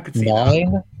 I could see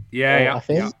 9. That. Yeah,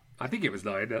 I think it was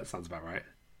 9. That sounds about right.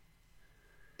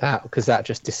 Because that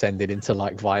just descended into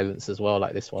like violence as well,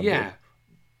 like this one. Yeah, did.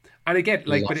 and again,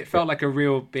 like, but it felt like a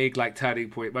real big like turning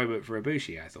point moment for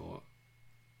Ibushi. I thought.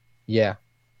 Yeah.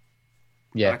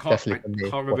 Yeah, definitely. I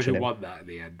can't remember who won that in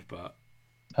the end, but.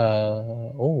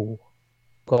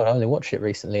 God, I only watched it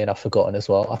recently and I've forgotten as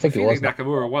well. I think it was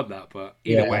Nakamura won that, but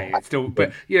either way, it's still.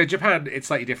 But Japan, it's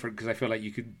slightly different because I feel like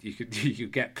you can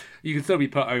still be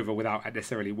put over without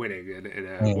necessarily winning in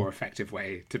a more effective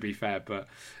way. To be fair, but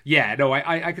yeah, no,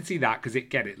 I could see that because it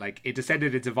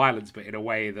descended into violence, but in a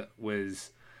way that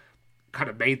was kind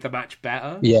of made the match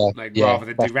better. Rather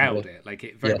than derailed it. Like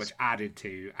it very much added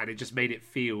to, and it just made it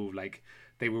feel like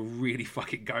they were really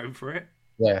fucking going for it.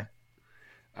 Yeah.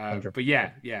 But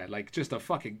yeah, like just a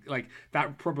fucking like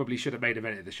that probably should have made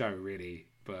event of the show, really.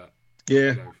 But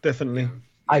definitely.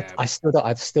 I still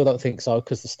don't think so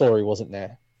because the story wasn't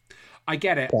there. I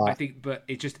get it. I think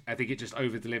it just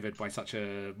over delivered by such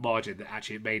a margin that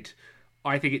actually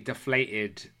I think it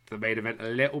deflated the main event a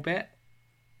little bit.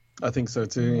 I think so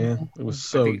too. Yeah, it was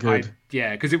so good.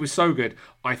 Because it was so good.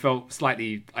 I felt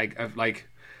slightly like.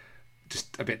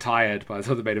 Just a bit tired by the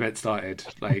time the main event started.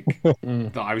 Like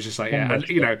that, I was just like, yeah.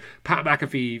 And Pat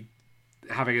McAfee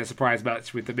having a surprise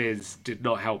match with The Miz did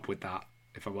not help with that.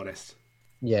 If I'm honest.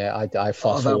 Yeah, I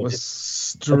fast forwarded. That was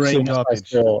straight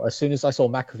garbage. As soon as I saw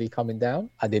McAfee coming down,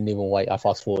 I didn't even wait. I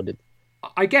fast forwarded.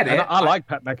 I get it. And I like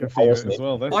Pat McAfee as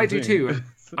well. I do too.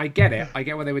 I get it. I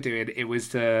get what they were doing. It was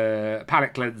the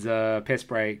palate cleanser, piss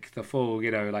break, the full,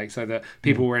 so that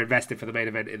people were invested for the main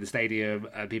event in the stadium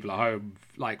and people at home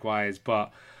likewise.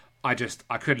 But I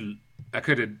couldn't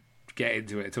get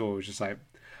into it at all. It was just like,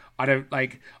 I don't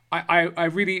like. I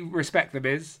really respect The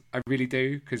Miz. I really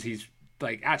do because he's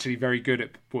like actually very good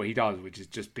at what he does, which is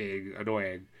just being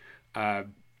annoying.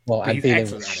 And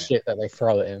dealing with shit that they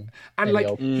throw at him. And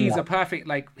he's a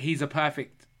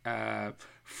perfect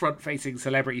front-facing,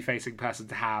 celebrity-facing person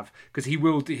to have because he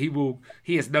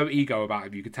has no ego about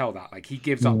him. You can tell that. Like he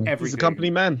gives up everything. He's a company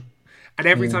man. And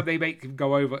every time they make him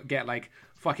go over, get like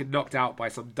fucking knocked out by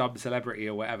some dumb celebrity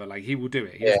or whatever, like he will do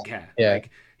it. He doesn't care. Yeah. Like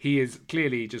he is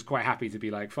clearly just quite happy to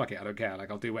be like, fuck it, I don't care.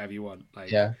 Like I'll do whatever you want.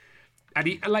 Like And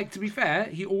he, like, to be fair,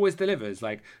 he always delivers.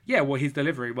 Like, yeah, what he's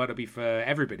delivering might not be for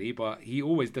everybody, but he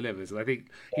always delivers. And I think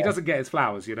he doesn't get his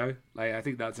flowers, Like, I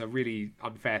think that's a really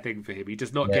unfair thing for him. He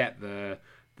does not get the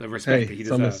respect that he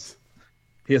deserves.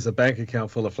 He has a bank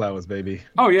account full of flowers, baby.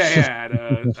 Oh yeah,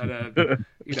 and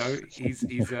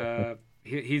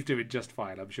he's doing just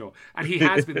fine, I'm sure. And he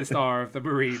has been the star of the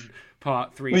Marine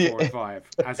Part 3, 4, and 5,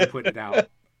 as he pointed out.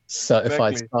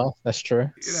 Certified star, that's true.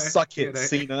 Suck it,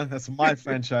 Cena. That's my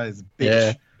franchise,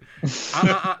 bitch.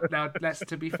 Yeah. Now,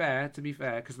 to be fair,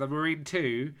 because the Marine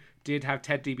 2 did have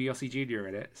Ted DiBiase Jr.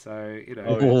 in it, so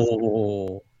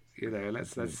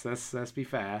let's be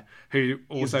fair. Who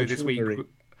also this week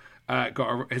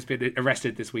has been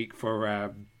arrested this week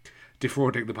for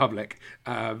defrauding the public.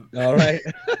 All right.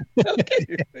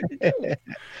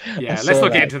 Yeah, let's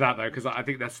not get into that though, because I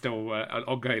think that's still an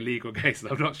ongoing legal case,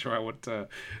 and I'm not sure I want to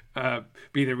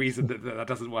be the reason that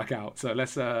doesn't work out. So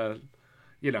let's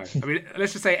You know, I mean,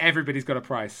 let's just say everybody's got a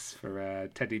price for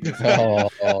Teddy Briscoe.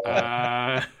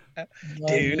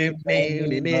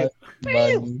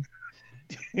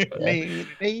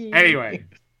 Anyway,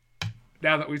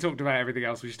 now that we've talked about everything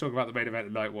else, we should talk about the main event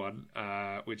of night one,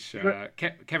 which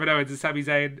Kevin Owens and Sami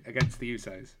Zayn against the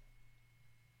Usos.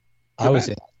 I was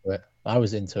into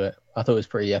it. I thought it was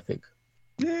pretty epic.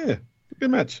 Yeah,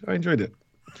 good match. I enjoyed it.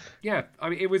 Yeah, I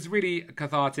mean, it was really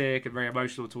cathartic and very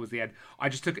emotional towards the end.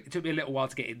 It took me a little while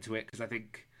to get into it because I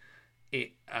think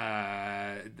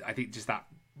just that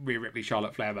Rhea Ripley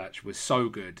Charlotte Flair match was so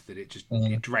good that it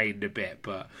drained a bit.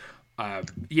 But it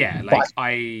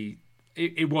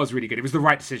was really good. It was the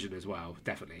right decision as well,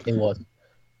 definitely. It was.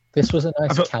 This was a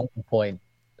nice counterpoint.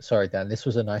 Sorry, Dan. This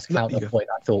was a nice counterpoint,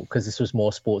 I thought, because this was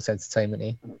more sports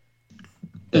entertainment-y.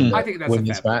 I think that's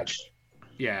women's a fair match. Point.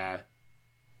 Yeah.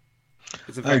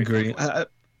 I agree.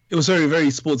 It was very, very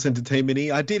sports entertainment-y.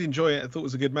 I did enjoy it. I thought it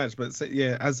was a good match. But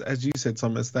yeah, as you said,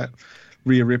 Thomas, that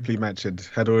Rhea Ripley match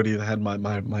had already had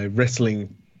my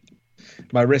wrestling.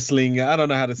 I don't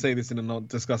know how to say this in a not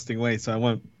disgusting way, so I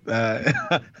won't.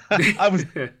 I was.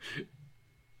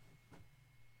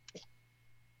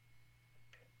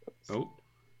 Oh,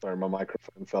 sorry, my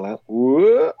microphone fell out.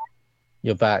 Whoa.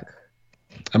 You're back.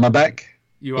 Am I back?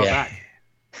 You are back.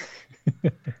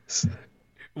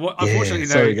 Well, unfortunately, no.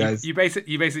 Sorry, guys. You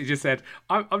basically just said,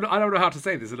 I don't know how to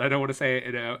say this, and I don't want to say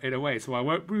it in a way, so I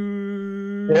won't.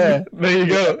 Yeah, there you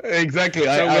go. Exactly.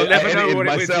 So we'll never know what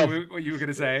myself. what you were going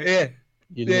to say.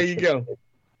 Yeah. There you go.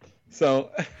 So,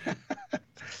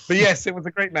 but yes, it was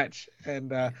a great match,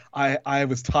 and I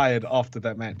was tired after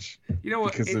that match. You know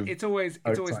what? It's always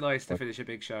nice to finish a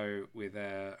big show with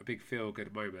a big feel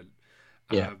good moment.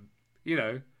 Yeah. You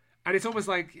know. And it's almost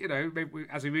like, you know, maybe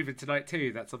as we move into night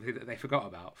 2, that's something that they forgot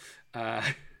about.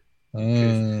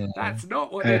 That's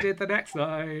not what they did the next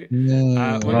night.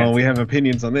 We have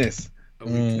opinions on this.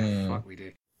 Fuck, we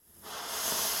do.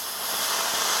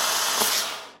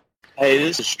 Hey,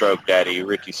 this is Stroke Daddy,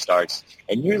 Ricky Starks,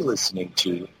 and you're listening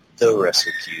to The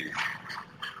Wrestlecube.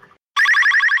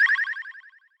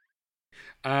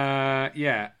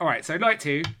 Yeah. All right, so night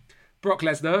 2, Brock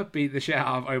Lesnar beat the shit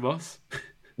out of Omos.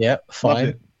 Yeah,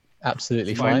 fine.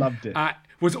 Absolutely fine. I loved it.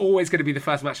 Was always going to be the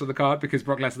first match on the card because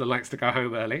Brock Lesnar likes to go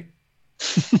home early.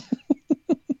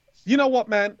 You know what,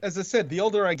 man? As I said, the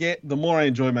older I get, the more I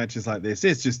enjoy matches like this.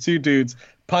 It's just two dudes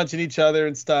punching each other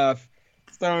and stuff,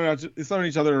 throwing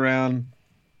each other around.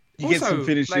 You get some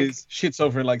finishes. Shit's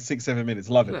over in like 6-7 minutes.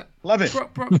 Love it. Love it.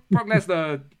 Brock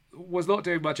Lesnar was not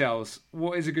doing much else.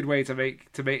 What is a good way to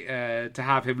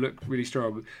have him look really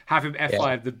strong? Have him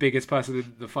F5 the biggest person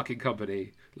in the fucking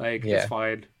company. Like, it's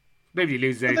fine. Nobody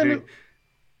loses anything. Nice.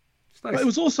 But it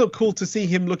was also cool to see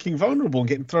him looking vulnerable and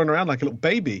getting thrown around like a little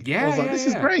baby. Yeah, I was like, this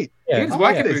is great. He had his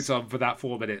working boots on for that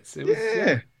 4 minutes. It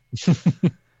was,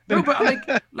 No, but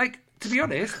like to be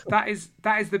honest, that is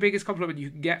the biggest compliment you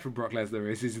can get from Brock Lesnar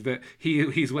is that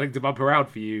he's willing to bump around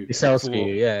for you. He sells for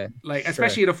you, yeah. Like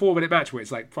especially in a 4-minute match where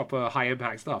it's like proper high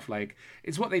impact stuff. Like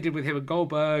it's what they did with him and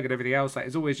Goldberg and everything else. Like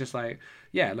it's always just like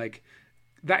like.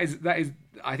 That is.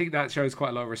 I think that shows quite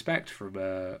a lot of respect from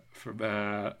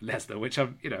Lesnar, which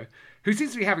I'm, who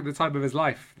seems to be having the time of his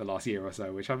life the last year or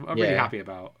so, which I'm really happy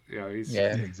about.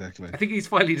 Exactly. I think he's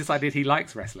finally decided he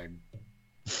likes wrestling,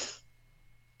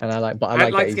 and I like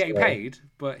getting paid,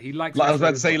 but he likes. I was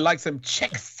about to say he likes them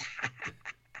checks,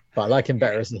 but I like him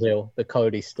better as a heel. The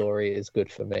Cody story is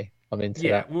good for me. I'm into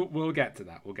that. Yeah, we'll get to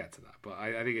that. But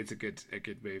I think it's a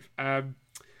good move.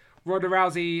 Ronda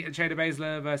Rousey and Shayna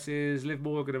Baszler versus Liv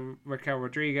Morgan and Raquel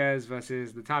Rodriguez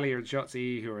versus Natalya and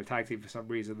Shotzi, who are a tag team for some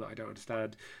reason that I don't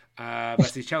understand,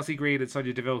 versus Chelsea Green and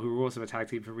Sonya Deville, who are also a tag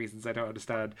team for reasons I don't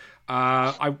understand.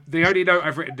 The only note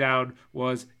I've written down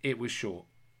was it was short.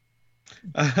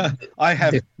 I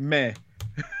have meh.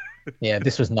 Yeah,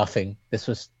 this was nothing. This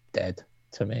was dead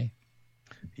to me.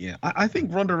 Yeah, I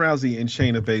think Ronda Rousey and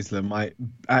Shayna Baszler might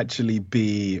actually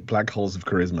be black holes of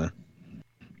charisma.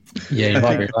 Yeah, you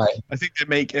might be right. I think they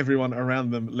make everyone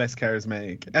around them less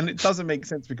charismatic. And it doesn't make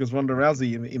sense because Ronda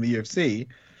Rousey in the UFC,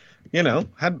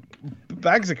 had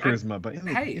bags of charisma. But in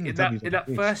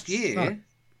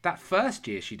that first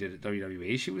year she did at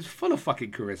WWE, she was full of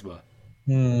fucking charisma.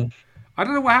 I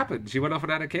don't know what happened. She went off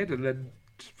and had a kid, and then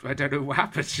I don't know what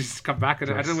happened. She's come back,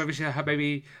 and I don't know whether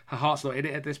maybe her heart's not in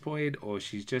it at this point, or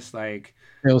she's just like.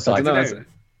 Feels like I don't know.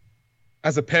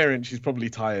 As a parent, she's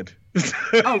probably tired.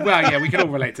 Oh, well, yeah, we can all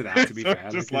relate to that, to be fair.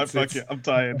 Just fuck it, I'm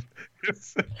tired.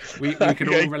 we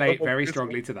can all relate very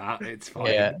strongly to that. It's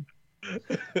fine. Yeah.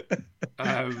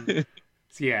 So,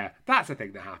 yeah, that's a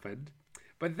thing that happened.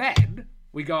 But then,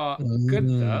 We got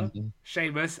Gunther,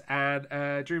 Sheamus, and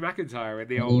Drew McIntyre in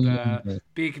the old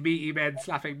big meaty men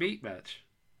slapping meat match.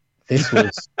 This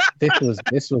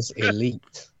was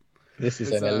elite. This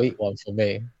is an elite one for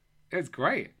me. It's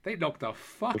great. They knocked the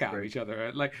fuck out of each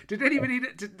other. Like,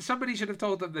 somebody should have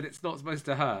told them that it's not supposed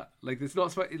to hurt. Like, it's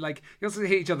not supposed. Like, you're supposed to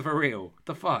hit each other for real.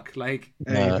 The fuck, like.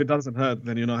 Hey, if it doesn't hurt,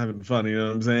 then you're not having fun. You know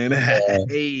what I'm saying?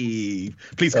 Hey,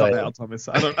 please cut that out, Thomas.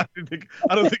 I don't think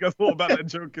I thought about that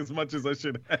joke as much as I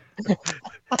should have.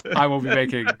 I will be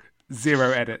making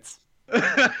 0 edits.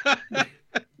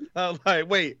 I'm like,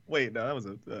 wait, no,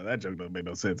 that joke don't make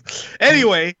no sense.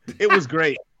 Anyway, it was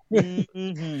great.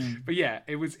 But yeah,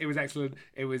 it was excellent.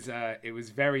 It was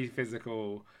very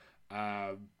physical.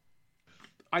 I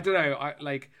don't know. I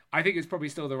think it's probably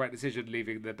still the right decision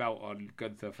leaving the belt on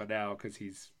Gunther for now because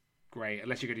he's great.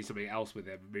 Unless you're going to do something else with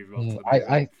him, moving on to the main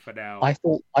event for now. I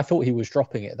thought he was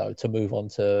dropping it though to move on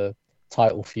to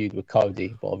title feud with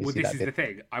Cody, but obviously this is the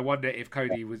thing. I wonder if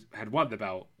Cody had won the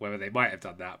belt, whether they might have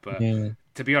done that. But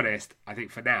to be honest, I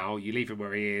think for now you leave him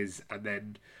where he is, and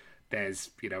then there's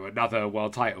another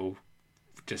world title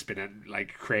just been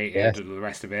created and the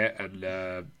rest of it, and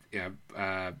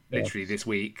literally this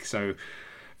week. So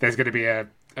there's going to be a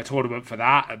tournament for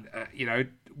that, and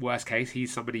worst case,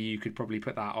 he's somebody you could probably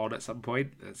put that on at some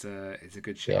point. It's a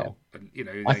good show, and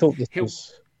I thought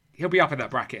he'll be up in that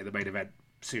bracket in the main event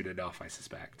soon enough, I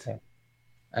suspect. Yeah.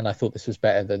 And I thought this was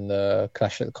better than the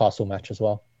Clash at the Castle match as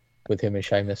well, with him and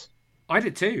Sheamus. I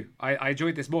did too. I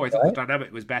enjoyed this more. I thought the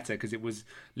dynamic was better because it was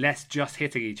less just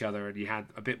hitting each other, and you had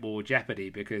a bit more jeopardy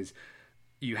because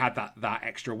you had that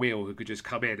extra wheel who could just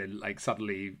come in and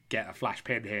suddenly get a flash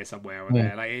pin here somewhere or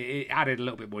there. It added a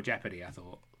little bit more jeopardy, I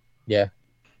thought. Yeah.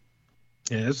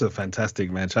 Yeah, it was a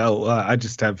fantastic match. I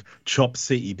just have Chop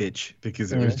City, bitch,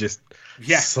 because it was just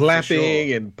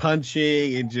slapping and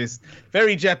punching and just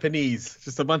very Japanese.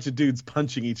 Just a bunch of dudes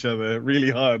punching each other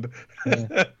really hard,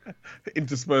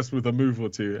 interspersed with a move or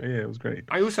two. Yeah, it was great.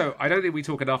 I don't think we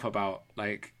talk enough about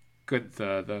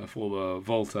Gunther, the former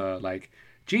Volta.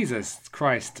 Jesus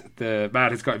Christ, the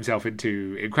man has got himself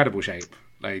into incredible shape.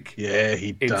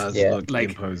 He does look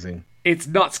imposing. It's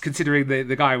nuts considering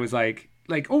the guy was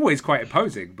always quite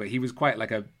imposing, but he was quite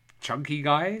a chunky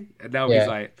guy, and now he's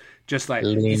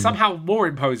he's somehow more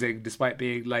imposing despite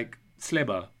being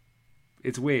slimmer.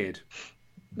 It's weird.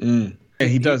 Yeah,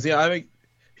 he does. Yeah, I think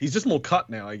he's just more cut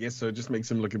now, I guess, so it just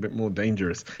makes him look a bit more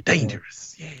dangerous. Yeah.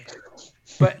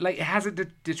 But it hasn't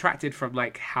detracted from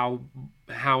how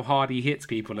hard he hits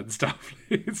people and stuff.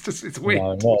 It's weird.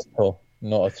 No, not at all.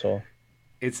 Not at all.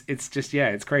 It's just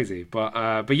it's crazy. But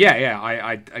I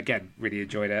again really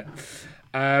enjoyed it.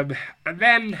 And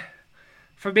then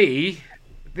for me,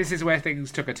 this is where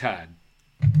things took a turn.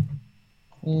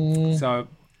 So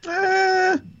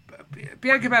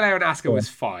Bianca Belair and Asuka was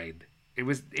fine. It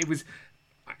was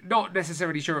not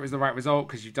necessarily sure it was the right result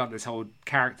because you've done this whole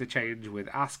character change with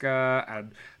Asuka,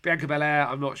 and Bianca Belair,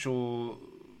 I'm not sure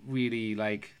really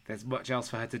there's much else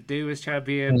for her to do as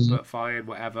champion, but fine,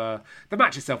 whatever. The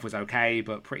match itself was okay,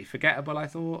 but pretty forgettable, I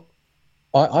thought.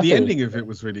 The ending of it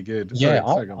was really good. Yeah,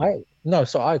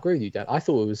 so I agree with you, Dan. I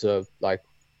thought it was a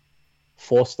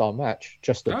 4-star match,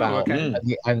 just about,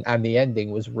 and the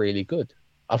ending was really good.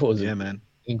 I thought it was an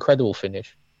incredible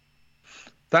finish.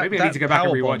 Maybe I need to go back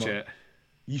and rewatch it.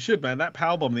 You should, man. That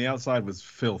powerbomb on the outside was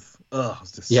filth. Ugh, it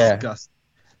was disgusting.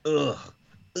 Ugh.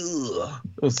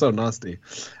 It was so nasty.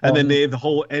 And then the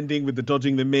whole ending with the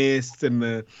dodging the mist and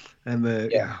the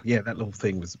that little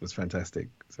thing was fantastic.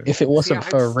 So, if it wasn't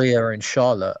for Rhea and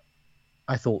Charlotte,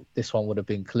 I thought this one would have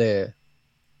been clear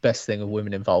best thing of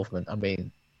women involvement. I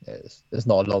mean, there's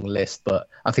not a long list, but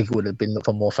I think it would have been looked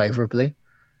on more favourably.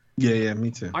 Yeah,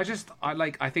 me too. I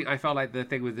think I felt like the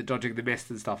thing with the dodging the mist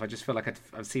and stuff, I just feel like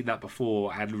I've seen that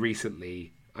before and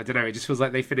recently. I don't know, it just feels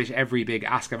like they finish every big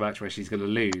Asuka match where she's going to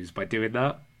lose by doing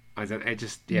that.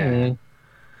 It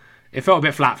felt a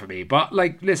bit flat for me. But,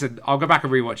 listen, I'll go back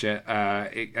and rewatch it,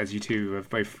 as you two have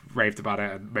both raved about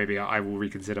it, and maybe I will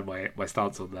reconsider my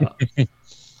stance on that.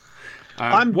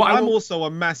 I'm also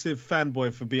a massive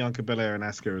fanboy for Bianca Belair and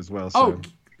Asuka as well. So.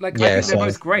 I think they're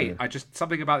both great.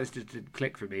 Something about this didn't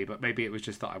click for me, but maybe it was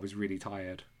just that I was really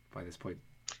tired by this point.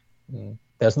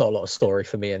 There's not a lot of story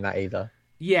for me in that either.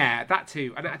 Yeah, that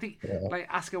too. And I think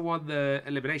Asuka won the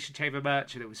Elimination Chamber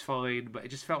match and it was fine, but it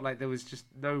just felt like there was just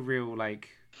no real I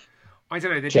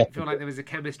don't know, they didn't feel like there was a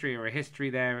chemistry or a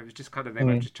history there. It was just kind of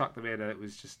they just chucked them in and it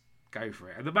was just go for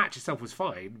it. And the match itself was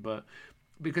fine, but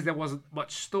because there wasn't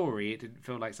much story, it didn't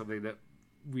feel like something that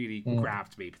really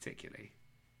grabbed me particularly.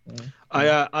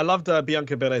 I loved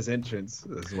Bianca Belair's entrance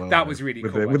as well. That was really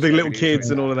cool. With the little kids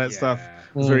and all of that stuff.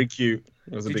 It was very cute.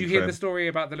 I was a Did big you hear fan. the story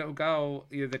about the little girl,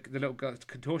 the little girl,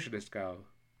 contortionist girl?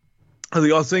 I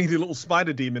was saying the little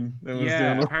spider demon. That was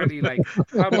Yeah, doing- apparently, like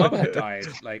her mum had died,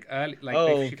 like early, like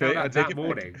Oh, she found okay, I out take that it back.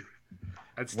 morning,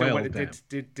 and still Well, went and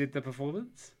did the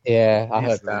performance. Yeah, I Yes,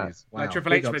 heard that. please. Wow, Like Triple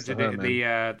big H ups to mentioned it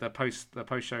her, in the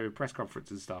post show press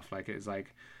conference and stuff. Like it was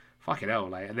like fucking hell,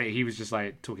 like, and then he was just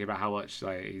like talking about how much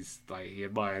like he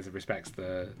admires and respects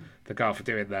the girl for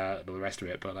doing that and all the rest of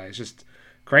it. But like it's just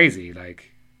crazy, like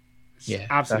it's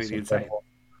absolutely that's insane. incredible.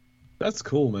 That's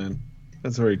cool, man.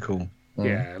 That's very cool.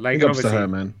 Yeah, like Big ups to obviously, her,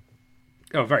 man.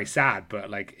 oh, very sad, but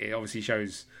like it obviously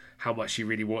shows how much she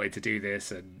really wanted to do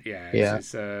this, and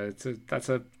that's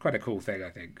a quite a cool thing, I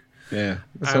think. Yeah.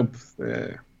 Let's hope.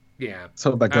 Yeah, Let's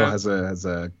hope that girl has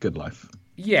a good life.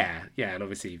 yeah, and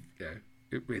obviously,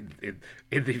 in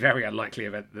the very unlikely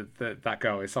event that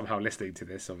girl is somehow listening to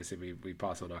this, obviously we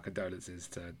pass on our condolences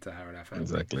to her and her family.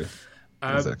 Exactly.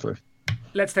 Exactly.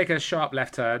 Let's take a sharp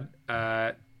left turn,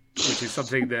 which is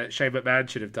something that Shane McMahon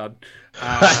should have done.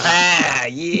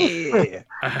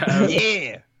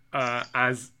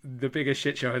 As the biggest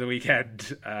shit show of the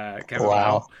weekend came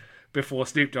out before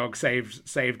Snoop Dogg saved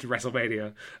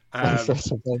WrestleMania.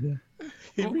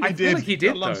 He really I feel like he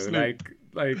did though. Snoop.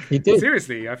 Like He did.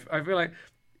 Seriously, I feel like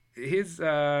his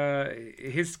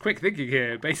quick thinking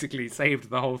here basically saved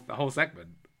the whole segment.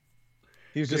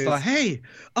 He was just like, "Hey,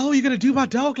 oh, you're gonna do my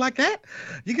dog like that?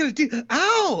 You're gonna do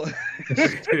ow!"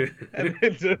 And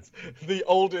then just the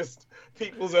oldest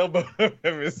people's elbow I've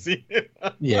ever seen.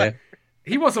 Yeah,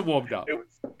 he wasn't warmed up.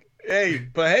 Hey,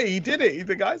 he did it.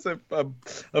 The guy's a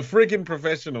friggin'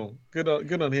 professional. Good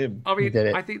on him. I mean,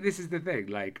 I think this is the thing.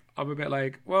 Like, I'm a bit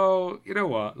like, well, you know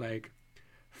what? Like,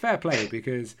 fair play,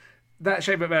 because that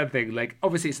Shane McMahon thing, like,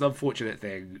 obviously it's an unfortunate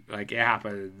thing. Like, it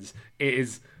happens. It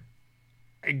is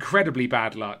incredibly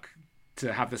bad luck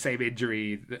to have the same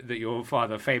injury that your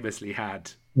father famously had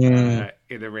in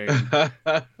the ring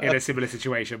in a similar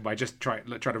situation by just trying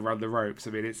to run the ropes.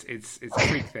 I mean, it's a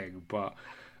freak thing, but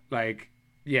like.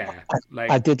 Yeah, like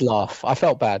I did laugh. I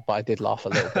felt bad, but I did laugh a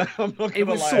little bit. It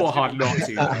was so hard not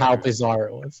to. How bizarre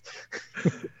it was.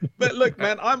 But look,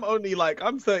 man, I'm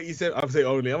 37. I'm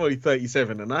only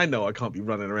 37, and I know I can't be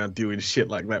running around doing shit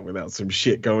like that without some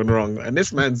shit going wrong. And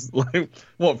this man's like,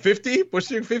 what, 50?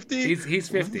 Pushing 50? He's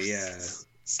 50, yeah.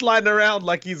 Sliding around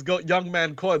like he's got young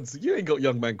man quads. You ain't got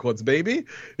young man quads, baby.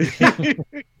 You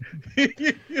know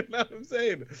what I'm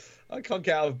saying? I can't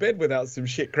get out of bed without some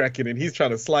shit cracking, and he's trying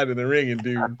to slide in the ring and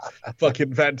do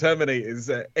fucking Van Terminators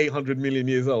at 800 million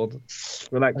years old.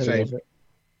 Relax, Shane.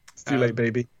 It's too late,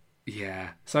 baby. Yeah.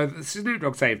 So Snoop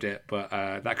Dogg saved it, but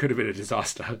that could have been a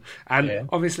disaster. And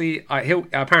obviously,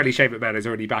 apparently Shane McMahon is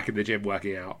already back in the gym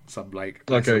working out some like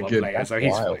a month later, so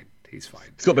he's fine. He's fine.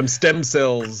 He's got them stem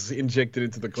cells injected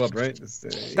into the club, right?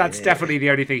 That's definitely the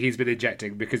only thing he's been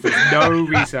injecting, because there's no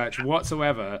research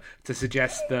whatsoever to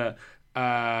suggest that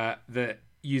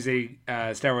using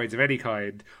steroids of any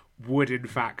kind would in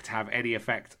fact have any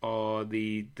effect on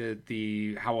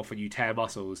the how often you tear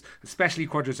muscles, especially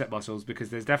quadricep muscles, because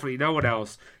there's definitely no one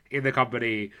else in the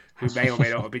company who may or may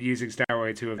not have been using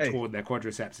steroids who have torn their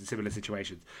quadriceps in similar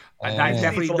situations. And that is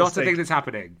definitely not a thing that's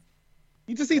happening.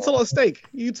 He just eats a lot of steak.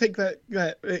 You take that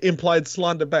implied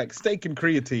slander back. Steak and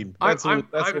creatine. That's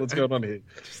what's going on here.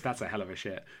 That's a hell of a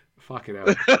shit. Fucking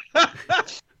hell.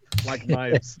 Like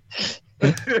knives.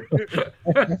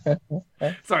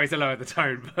 Sorry to lower the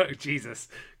tone, but Jesus,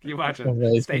 can you imagine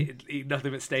eating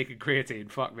nothing but steak and creatine?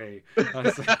 Fuck me.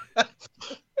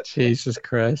 Jesus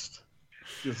Christ.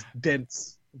 Just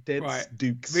dense right.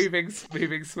 Dukes. Moving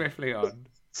swiftly on.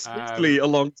 Swiftly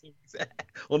along.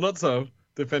 Or not so,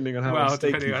 depending on how much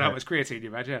steak depending on how much creatine you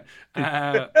imagine.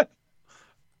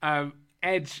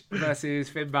 Edge versus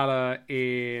Finn Balor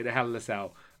in Hell in a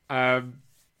Cell.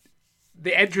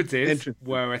 The entrances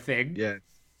were a thing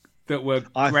that were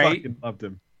great. I fucking loved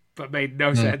them. But made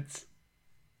no sense.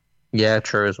 Yeah,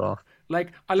 true as well.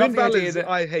 Like, I love the idea that...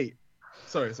 I hate...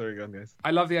 Sorry, go on, guys.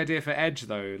 I love the idea for Edge,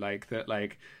 though, like, that,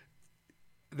 like,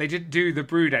 they didn't do the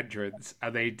Brood entrance,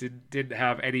 and they didn't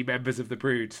have any members of the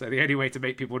Brood, so the only way to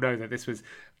make people know that this was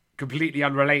completely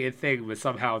unrelated thing was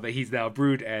somehow that he's now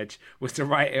Brood Edge, was to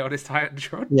write it on his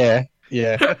Titantron. Yeah.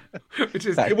 Which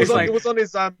is... It was on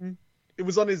his... It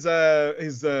was on his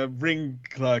ring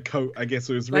coat, I guess,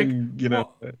 or his ring, thing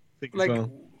like, as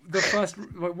well. The first,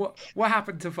 what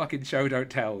happened to fucking Show Don't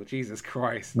Tell? Jesus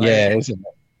Christ! Like, yeah, isn't it?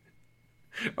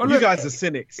 Oh, look, you guys are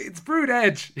cynics. It's Brood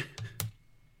Edge.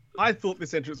 I thought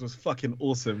this entrance was fucking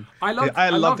awesome. I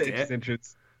loved Edge's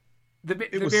entrance. The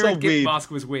mirrored Gimp mask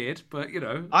was weird, but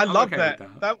I love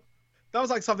that.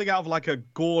 something out of like a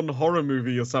Gorn horror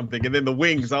movie or something. And then the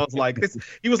wings, I was like, this.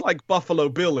 He was like Buffalo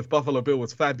Bill if Buffalo Bill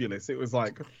was fabulous. It was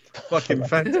like fucking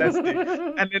fantastic.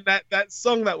 And then that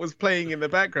song that was playing in the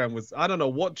background was, I don't know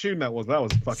what tune that was. That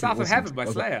was fucking South of awesome. Heaven by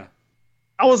Slayer.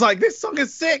 I was like, this song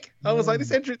is sick. I was like,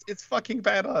 this entrance, it's fucking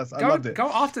badass. I loved it. Go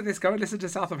after this. Go and listen to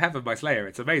South of Heaven by Slayer.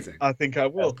 It's amazing. I think I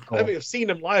will. I mean, I've seen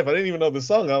him live. I didn't even know the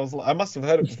song. I must have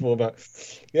heard it before, but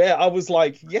yeah, I was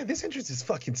like, yeah, this entrance is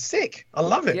fucking sick. I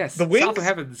love it. Yes, the wings South of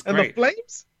Heaven's and great. the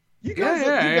flames. You guys,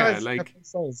 have like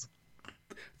souls.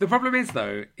 the problem is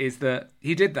though, is that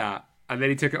he did that. And then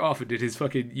he took it off and did his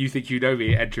fucking "You Think You Know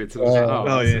Me" entrance. And I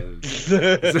was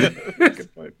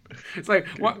it's like,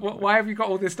 why have you got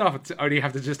all this stuff to only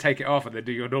have to just take it off and then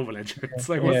do your normal entrance?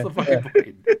 Like, what's the fucking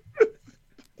point?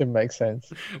 Didn't make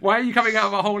sense. Why are you coming out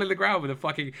of a hole in the ground with a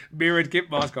fucking mirrored gimp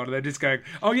mask on and then just going,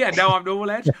 "Oh yeah, now I'm normal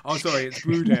Edge"? Oh sorry, it's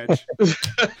Brood Edge.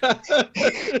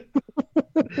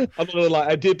 I'm gonna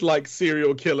I did like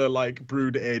serial killer like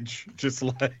Brood Edge, just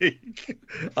like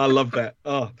I love that.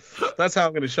 Oh, that's how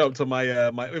I'm gonna show up to my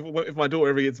if my daughter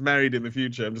ever gets married in the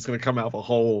future, I'm just gonna come out of a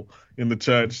hole in the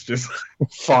church, just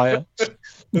fire,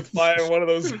 with fire. One of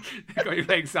those. Got you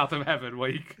playing South of Heaven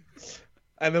week.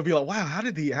 And they'll be like, "Wow, how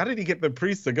did he get the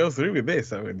priest to go through with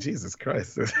this?" I mean, Jesus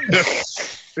Christ.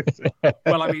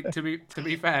 Well, I mean, to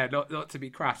be fair, not to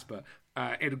be crass, but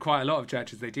in quite a lot of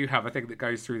churches they do have a thing that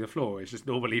goes through the floor. It's just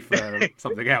normally for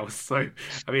something else. So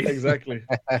I mean, exactly.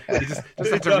 You just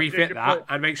have to refit that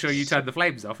and make sure you turn the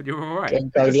flames off, and you're all right.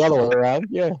 And go the other way around,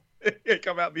 yeah. Yeah,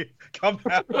 come out and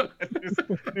just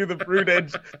do the Brood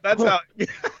Edge. That's how I'm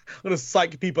gonna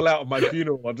psych people out at my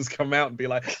funeral. I'll just come out and be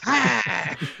like,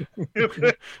 ah!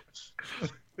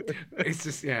 It's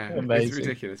just Amazing. It's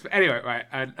ridiculous. But anyway, right,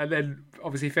 and then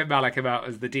obviously Finn Balor came out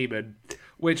as the Demon,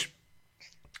 which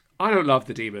I don't love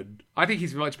the Demon. I think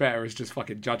he's much better as just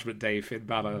fucking Judgment Day Finn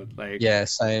Balor, like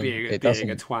same. being a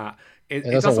twat. It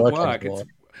doesn't work. Anymore.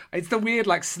 It's the weird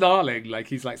like snarling, like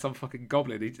he's like some fucking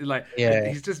goblin.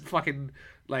 He's just fucking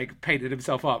like painted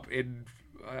himself up in.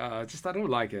 Just I don't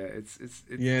like it. It's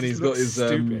and he's got his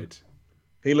stupid.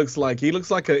 He looks like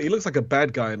a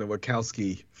bad guy in a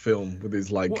Wachowski film with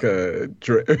his like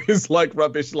his like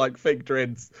rubbish like fake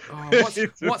dreads.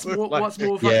 What's more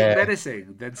fucking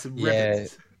menacing than some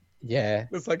ribbons? Yeah,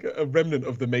 it's like a remnant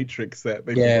of the Matrix that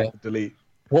they forgot to delete.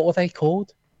 What were they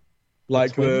called?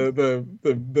 Like the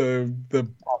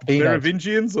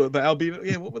Merovingians or the albino?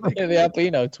 Yeah, what were they? The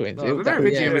albino twins. No, the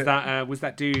Merovingian was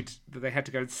that dude that they had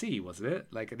to go and see, wasn't it?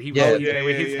 Like, and he was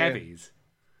with his heavies.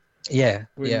 Yeah.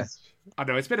 I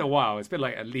know it's been a while. It's been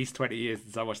like at least 20 years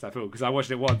since I watched that film because I watched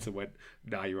it once and went,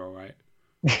 "Nah, you're all right."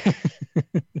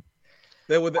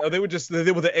 They were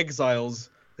the exiles,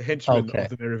 the henchmen of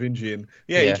the Merovingian.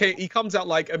 Yeah, he comes out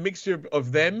like a mixture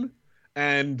of them.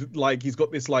 And like he's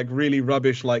got this like really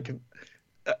rubbish like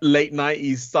late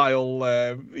 90s style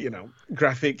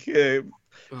graphic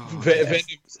Venom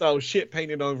style shit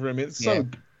painted over him. It's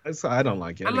I don't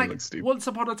like it. And it like looks stupid. once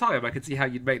upon a time, I could see how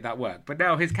you'd make that work, but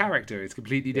now his character is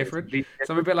completely different.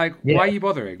 So I'm a bit like, why are you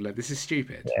bothering? Like this is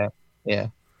stupid. Yeah.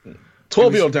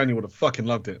 12-year-old Daniel would have fucking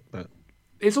loved it. But...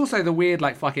 It's also the weird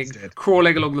like fucking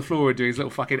crawling along the floor and doing his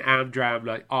little fucking Amdram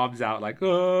like arms out like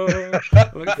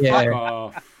fuck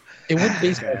off. It wouldn't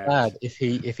be so bad if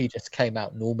he just came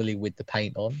out normally with the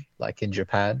paint on, like in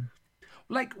Japan.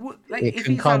 Like it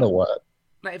can kind of work.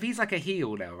 Like if he's like a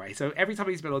heel now, right? So every time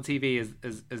he's been on TV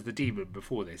as the Demon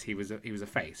before this, he was a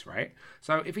face, right?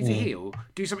 So if he's a heel,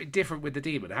 do something different with the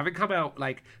Demon. Have him come out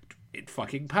like in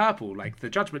fucking purple, like the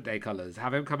Judgment Day colors.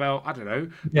 Have him come out, I don't know,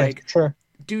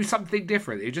 do something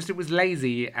different. It was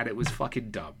lazy and it was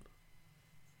fucking dumb.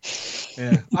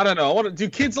 Yeah, I don't know. Do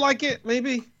kids like it?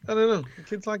 Maybe I don't know.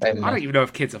 Kids like it. I don't even know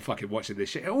if kids are fucking watching this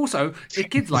shit. Also, if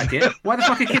kids like it, why the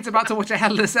fuck are kids about to watch a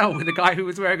Hell in a Cell with a guy who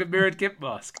was wearing a mirrored gimp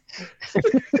mask?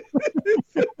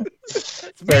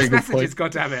 It's mixed messages,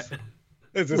 goddammit.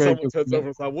 It's just someone turns over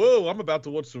and is like, "Whoa, I'm about to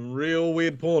watch some real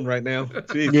weird porn right now."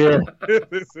 Jeez.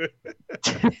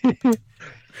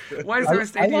 Why is there a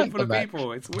stadium full of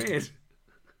people? It's weird.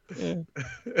 Yeah.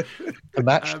 The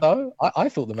match though, I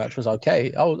thought the match was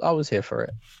okay. I was here for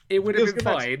it. It would have been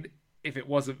fine if it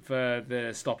wasn't for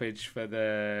the stoppage for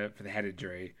the head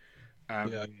injury.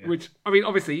 Which I mean,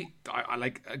 obviously, I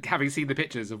like having seen the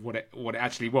pictures of what it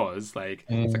actually was. Like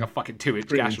it's like a fucking 2-inch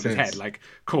gash on his head. Like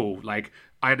cool. Like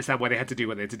I understand why they had to do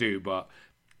what they had to do, but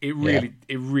it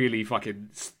really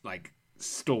fucking like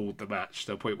stalled the match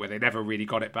to the point where they never really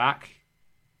got it back.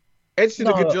 Edge did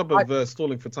a good job of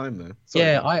stalling for time, though. Sorry.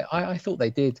 Yeah, I thought they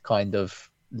did kind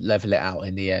of level it out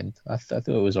in the end. I thought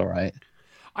it was all right.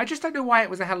 I just don't know why it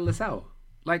was a Hell in a Cell.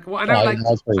 Like, well, I know,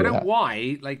 I know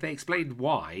why. Like, they explained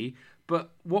why,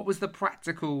 But what was the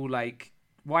practical like?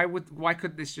 Why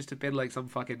couldn't this just have been like some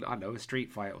fucking, I don't know, a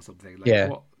street fight or something? Like, Yeah.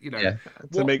 What, you know, Yeah.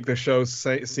 To make the show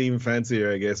seem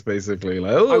fancier, I guess, basically.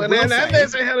 Like, oh, and then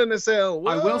there's a Hell in a Cell.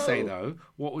 Whoa. I will say, though,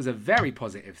 what was a very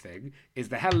positive thing is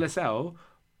the Hell in a Cell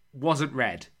wasn't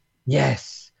red.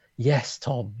 Yes,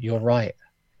 Tom, you're right.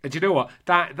 And do you know what?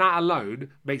 That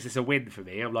alone makes this a win for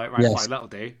me. I'm like, right, Yes. fine, that'll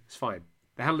do. It's fine.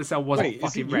 The Hell in a Cell wasn't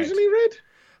fucking red. Usually red?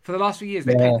 For the last few years,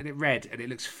 they painted it red, and it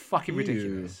looks fucking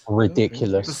ridiculous.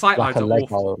 Ridiculous. The sight lines like a are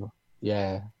Lego. awful.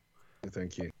 Yeah.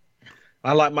 Thank you.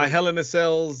 I like my Hell in a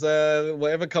Cells,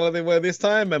 whatever color they were this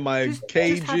time, and my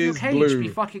cage Just have your is cage blue. be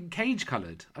fucking cage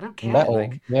coloured. I don't care. Metal.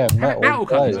 Like, Yeah, metal.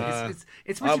 colours. Right.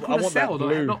 It's supposed to be called a want that cell,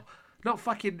 blue. not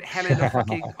fucking hell in a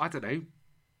fucking, I don't know,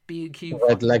 B&Q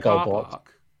Red fucking Lego car box.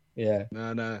 park. Yeah.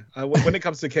 No. When it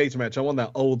comes to cage match, I want that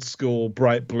old school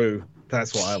bright blue.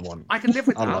 That's what I want. I can live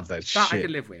with that. I love that I shit.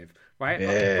 can live with, right?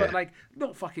 Yeah. But like,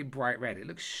 not fucking bright red. It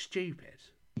looks stupid.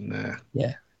 Nah.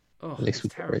 Yeah. Oh, At least it's we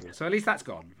got terrible. rid. So at least that's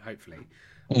gone, hopefully.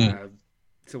 Mm.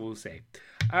 So we'll see.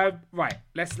 Right,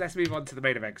 let's move on to the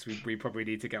main event because we probably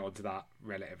need to get onto that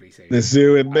relatively soon. Let's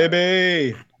do it,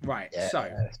 baby. Right, Yeah.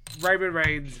 so Roman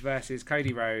Reigns versus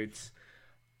Cody Rhodes.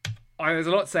 There's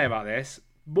a lot to say about this.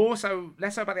 Less so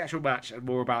about the actual match and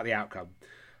more about the outcome.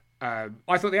 I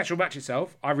thought the actual match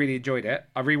itself, I really enjoyed it.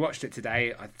 I rewatched it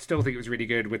today. I still think it was really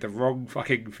good with the wrong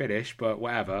fucking finish, but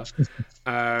whatever.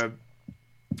 But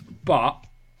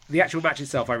the actual match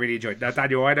itself, I really enjoyed. Now,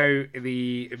 Daniel, I know in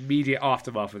the immediate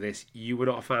aftermath of this, you were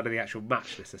not a fan of the actual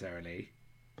match necessarily.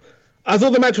 I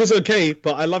thought the match was okay,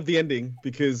 but I love the ending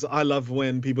because I love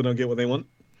when people don't get what they want.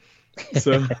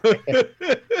 So,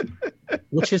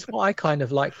 Which is what I kind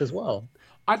of liked as well.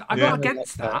 I'm Yeah. not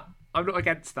against that. I'm not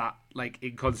against that, like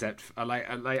in concept.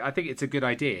 I think it's a good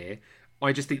idea.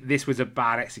 I just think this was a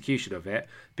bad execution of it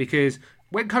because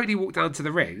when Cody walked down to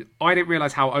the ring, I didn't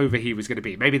realise how over he was going to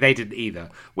be. Maybe they didn't either.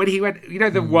 When he went, you know,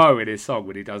 the whoa in his song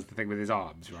when he does the thing with his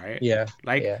arms, right? Yeah.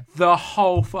 The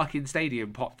whole fucking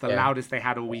stadium popped the Yeah. loudest they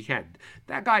had all weekend.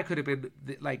 That guy could have been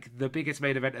the biggest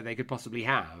main eventer they could possibly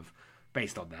have.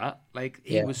 Based on that,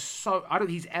 he was so. I don't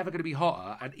think he's ever going to be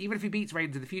hotter. And even if he beats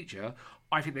Reigns in the future,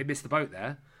 I think they missed the boat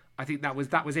there. I think that was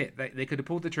it. They could have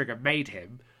pulled the trigger, made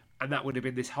him, and that would have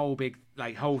been this whole big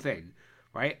whole thing,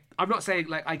 right? I'm not saying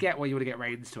I get why you want to get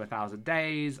Reigns to 1,000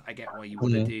 days. I get why you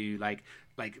want to do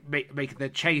make the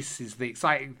chase is the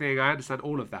exciting thing. I understand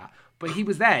all of that, but he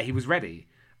was there. He was ready.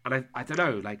 And I don't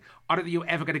know, I don't think you're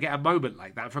ever going to get a moment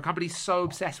like that. For a company so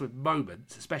obsessed with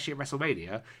moments, especially at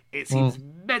WrestleMania, it seems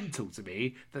mental to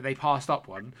me that they passed up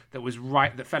one that was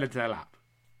right, that fell into their lap.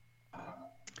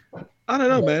 I don't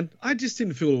know, man. I just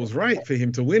didn't feel it was right for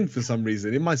him to win for some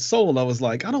reason. In my soul, I was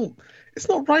like, it's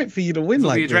not right for you to win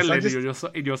like the this.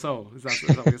 adrenaline in your soul. Is that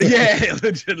what you're saying? Yeah,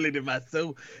 adrenaline in my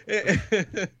soul.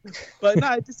 But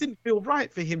no, it just didn't feel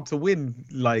right for him to win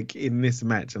in this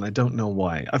match, and I don't know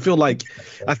why. I feel like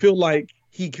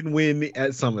he can win at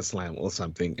SummerSlam or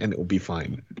something, and it will be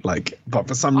fine. But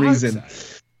for some reason.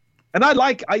 So. And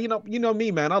you know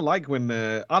me, man. I like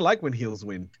when heels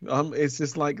win. It's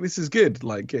just this is good.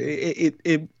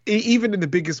 It even in the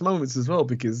biggest moments as well,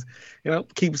 because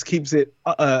keeps it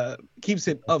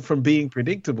up from being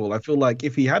predictable. I feel like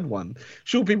if he had one,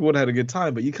 sure people would have had a good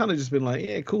time, but you kind of just been like,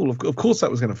 yeah, cool. Of course that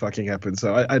was going to fucking happen.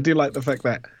 So I do like the fact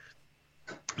that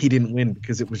he didn't win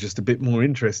because it was just a bit more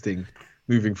interesting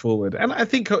moving forward. And I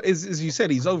think, as you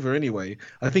said, he's over anyway.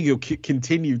 I think he'll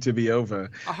continue to be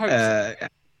over. I hope so.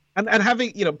 And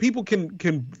having, people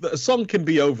a song can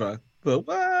be over,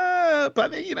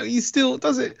 but he still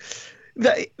does it.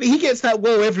 He gets that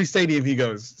whoa every stadium he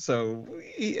goes, so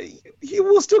he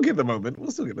will still get the moment.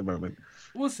 We'll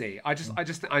see. I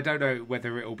don't know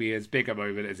whether it will be as big a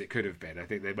moment as it could have been. I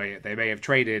think they may have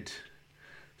traded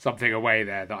something away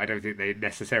there that I don't think they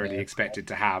necessarily expected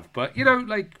to have. But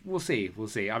we'll see.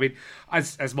 I mean,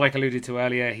 as Mike alluded to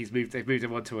earlier, they've moved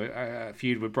him on to a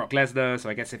feud with Brock Lesnar. So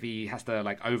I guess if he has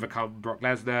to overcome Brock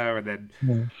Lesnar, and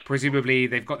then presumably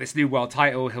they've got this new world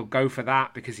title, he'll go for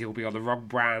that because he'll be on the wrong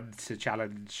brand to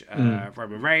challenge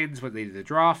Roman Reigns when they do the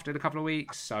draft in a couple of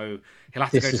weeks. So he'll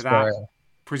have to go to that.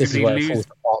 Presumably this is where it falls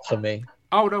apart for me.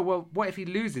 Oh no! Well, what if he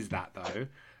loses that though?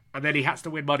 And then he has to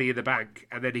win Money in the Bank,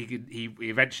 and then he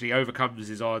eventually overcomes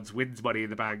his odds, wins Money in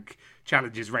the Bank,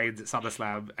 challenges Reigns at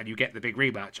SummerSlam, and you get the big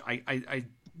rematch.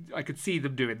 I could see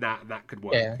them doing that, and that could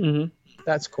work. Yeah,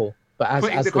 that's cool. But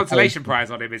putting the consolation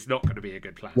prize on him is not going to be a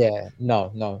good plan. Yeah,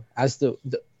 no. As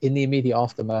in the immediate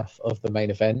aftermath of the main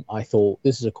event, I thought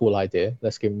this is a cool idea.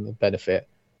 Let's give him the benefit.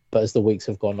 But as the weeks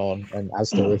have gone on, and as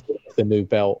the new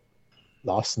belt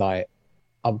last night,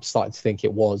 I'm starting to think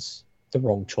it was the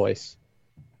wrong choice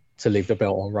to leave the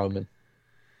belt on Roman.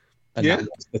 And that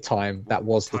was the time. That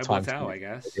was the time. Will tell, I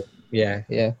guess.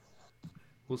 Yeah.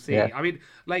 We'll see. Yeah. I mean,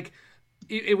 like,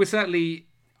 it was certainly.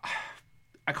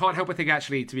 I can't help but think,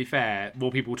 actually, to be fair,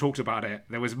 more people talked about it.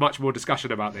 There was much more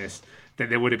discussion about this than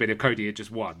there would have been if Cody had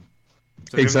just won.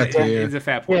 So exactly. It's a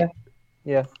fair point.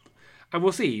 Yeah. And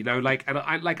we'll see, and I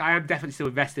am definitely still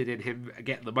invested in him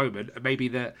getting the moment, and maybe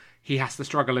that he has to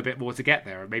struggle a bit more to get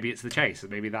there, and maybe it's the chase,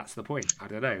 and maybe that's the point. I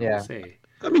don't know. Yeah. We'll see.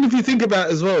 I mean, if you think about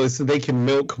it as well, it's so they can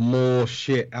milk more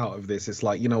shit out of this. It's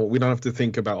like, we don't have to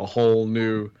think about a whole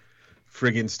new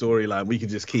friggin' storyline. We can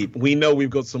just we know we've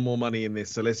got some more money in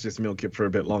this, so let's just milk it for a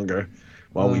bit longer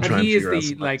while we try and figure out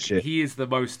some shit. He is the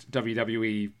most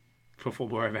WWE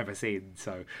performer I've ever seen,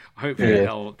 so hopefully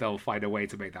they'll find a way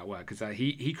to make that work, because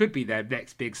he could be their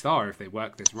next big star if they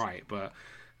work this right, but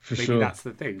maybe that's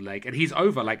the thing, and he's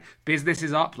over, business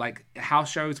is up, house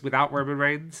shows without Roman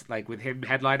Reigns, with him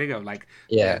headlining, or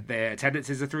their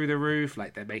attendances are through the roof,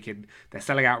 they're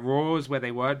selling out Raws where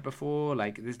they weren't before,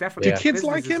 there's definitely kids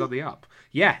like him on the up.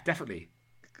 Yeah, definitely.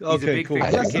 He's okay, a big cool.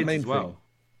 thing That's for the kids main as well.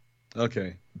 Thing.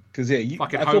 Okay, because I feel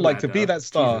Homelander. like to be that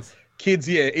star. Jesus. Kids,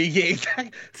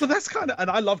 exactly. So that's kind of, and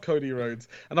I love Cody Rhodes,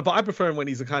 but I prefer him when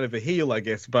he's a kind of a heel, I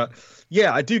guess. But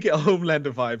yeah, I do get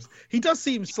Homelander vibes. He does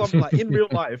seem in real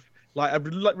life. I'd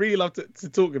really love to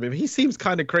talk with him. He seems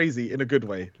kind of crazy in a good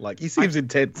way. He seems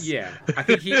intense. Yeah, I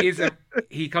think he is. I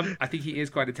think he is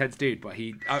quite an intense dude, but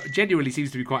he genuinely seems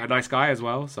to be quite a nice guy as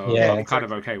well. So I'm kind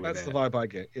of okay with it. That's the vibe I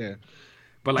get. Yeah,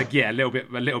 but a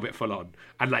little bit full on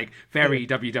and very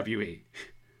WWE.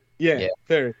 Yeah,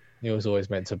 very. He was always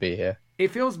meant to be here.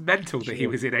 It feels mental that he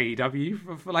was in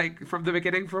AEW for from the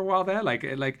beginning for a while there.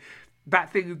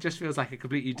 That thing just feels like a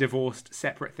completely divorced,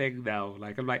 separate thing now.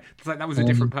 It's like that was a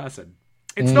different person.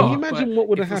 It's not. Can you imagine what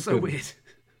would have happened? So weird.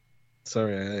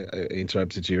 Sorry, I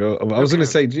interrupted you. I was going to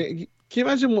say, can you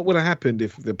imagine what would have happened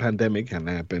if the pandemic hadn't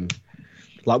happened?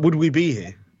 Would we be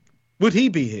here? Would he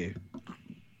be here?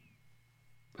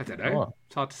 I don't know.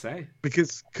 It's hard to say.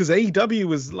 Because AEW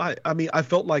was I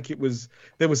felt like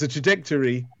there was a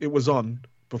trajectory it was on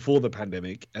before the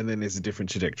pandemic, and then there's a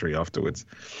different trajectory afterwards.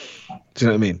 Do you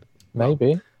know what I mean?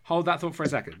 Maybe. Hold that thought for a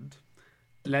second.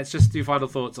 Let's just do final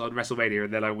thoughts on WrestleMania,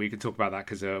 and then we can talk about that,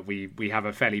 because we have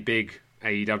a fairly big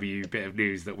AEW bit of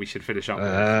news that we should finish up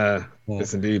with.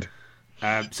 Yes, indeed.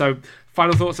 So,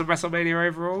 final thoughts on WrestleMania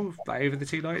overall, over the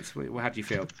 2 nights? How do you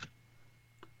feel?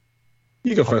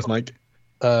 You go first, Mike.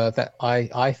 That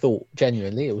I thought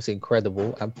genuinely it was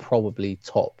incredible, and probably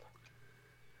top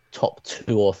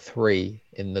 2 or 3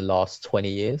 in the last 20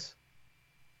 years.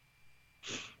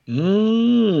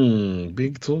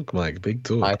 Big talk, Mike. Big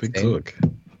talk. Talk.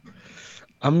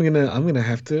 I'm gonna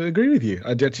have to agree with you.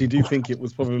 I actually do think it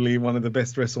was probably one of the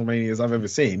best WrestleManias I've ever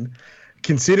seen.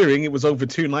 Considering it was over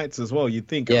 2 nights as well, you'd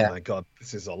think, oh my god,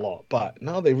 this is a lot. But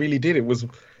no, they really did. It was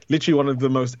literally one of the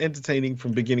most entertaining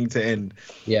from beginning to end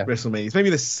WrestleManias. Maybe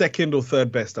the 2nd or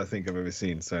 3rd best I think I've ever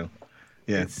seen. So,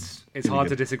 yeah, it's hard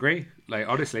to disagree.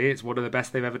 Honestly, it's one of the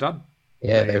best they've ever done.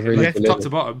 Yeah, they really top to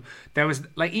bottom. There was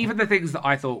even the things that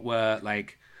I thought were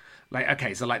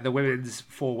okay, so the women's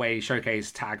 4-way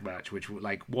showcase tag match, which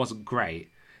wasn't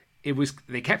great.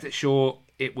 They kept it short.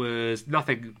 It was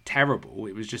nothing terrible.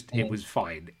 It was just it was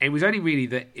fine. It was only really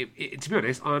that to be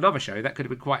honest, on another show that could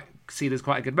have been seen as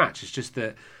quite a good match. It's just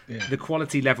that the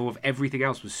quality level of everything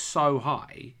else was so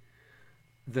high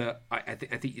that I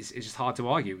think it's just hard to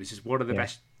argue. It was just one of the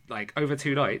best, over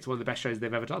 2 nights, one of the best shows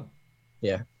they've ever done.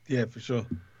 Yeah, for sure.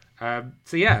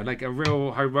 So yeah, a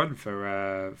real home run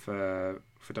for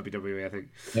WWE, I think.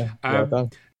 Yeah, well done.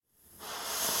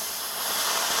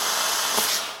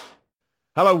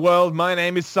 Hello world, my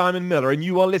name is Simon Miller and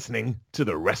you are listening to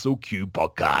the Wrestlecube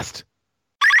podcast.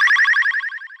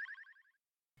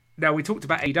 Now, we talked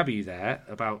about AEW there,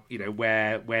 about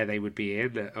where they would be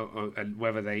in and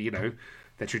whether they, their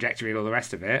trajectory and all the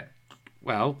rest of it.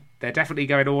 Well, they're definitely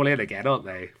going all in again, aren't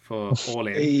they? For all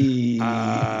in,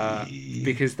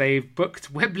 because they've booked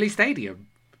Wembley Stadium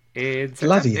in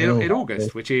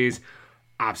August, which is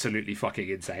absolutely fucking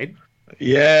insane.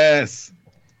 Yes,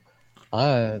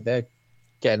 they're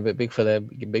getting a bit big for their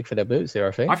boots here.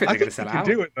 I think they're going to sell it out.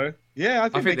 Do it though. Yeah, I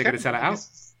think they're going to sell it out.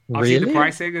 I've Really? seen the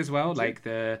pricing as well.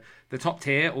 The top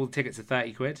tier, all the tickets are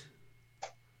 £30.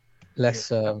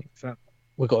 Let's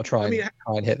we've got to try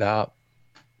and hit that up.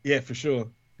 Yeah, for sure.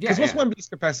 Because what's Wembley's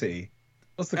capacity?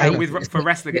 What's the capacity? For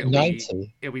wrestling, it'll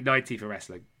 90. It'll be 90 for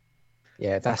wrestling.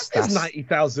 Yeah, that's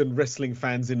 90,000 wrestling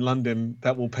fans in London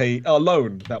that will pay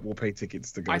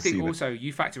tickets to go. I think see also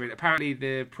you factor in apparently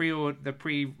the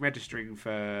pre-registering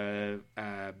for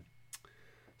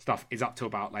stuff is up to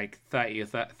about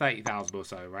 30,000 or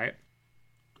so, right?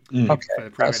 for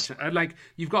the pre-reg. And like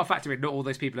you've got to factor in, not all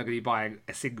those people are going to be buying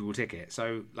a single ticket.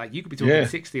 So like you could be talking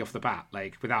 60 off the bat,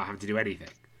 like without having to do anything.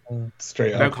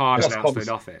 Straight no up. card announced, no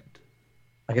nothing.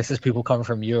 I guess there's people coming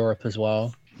from Europe as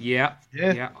well. Yeah.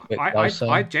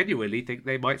 I genuinely think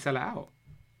they might sell it out,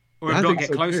 or if not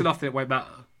get close enough that it won't matter.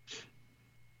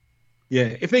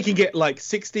 Yeah, if they can get like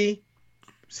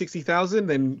 60,000,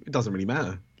 then it doesn't really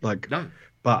matter. Like, no,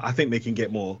 but I think they can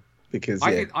get more because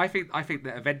I think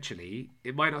that eventually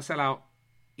it might not sell out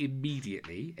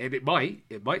immediately, and it might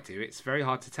do. It's very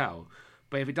hard to tell,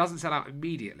 but if it doesn't sell out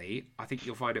immediately, I think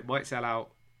you'll find it might sell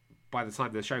out by the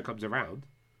time the show comes around.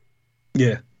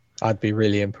 Yeah, I'd be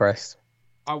really impressed.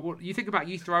 You think about,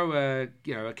 you throw a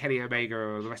Kenny Omega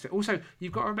or the rest of it. Also,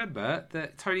 you've got to remember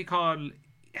that Tony Khan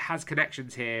has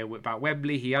connections here about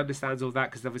Wembley. He understands all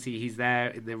that because obviously he's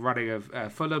there in the running of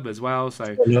Fulham as well.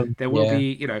 So there will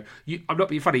be, I'm not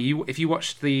being funny. If you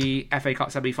watched the FA Cup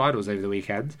semi-finals over the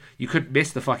weekend, you couldn't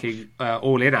miss the fucking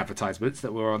All-In advertisements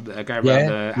that were on going around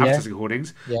the advertising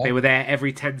hoardings. They were there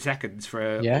every 10 seconds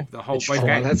for the whole both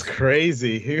games. That's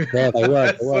crazy. Yeah, they were.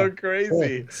 That's so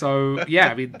crazy. So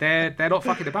I mean, they're not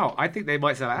fucking about. I think they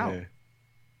might sell it out. Yeah.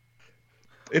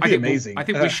 It'd be amazing. I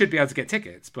think we should be able to get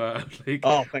tickets, but thank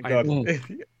God.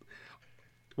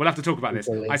 We'll have to talk about this.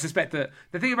 I suspect that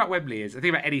the thing about Wembley is, the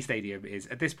thing about any stadium is,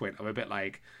 at this point, I'm a bit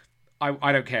like,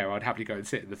 I don't care. I'd happily go and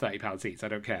sit in the £30 seats. I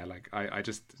don't care. Like I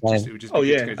just it would just.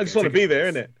 I just want to be there,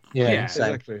 innit? Yeah,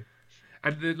 exactly.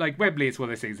 And like Wembley, it's one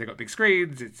of those things. They've got big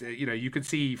screens. It's you can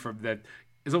see from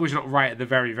as long as you're not right at the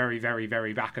very, very, very,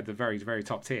 very back of the very, very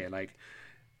top tier, like.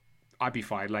 I'd be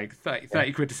fine. Like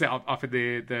 30 quid to sit up in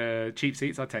the cheap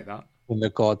seats. I'd take that. In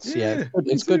the gods,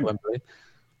 it's good Wembley.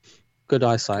 Good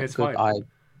eyesight, it's good fine. eye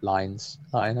lines.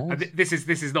 And this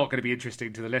is not going to be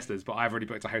interesting to the listeners, but I've already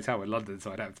booked a hotel in London,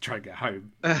 so I don't have to try and get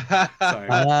home.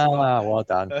 Well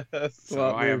done. So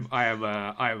I am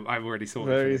already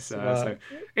sorted for this. So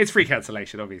it's free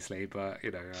cancellation, obviously, but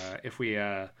if we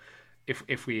can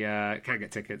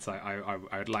get tickets, I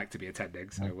would like to be attending,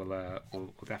 so we'll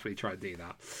definitely try and do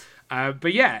that.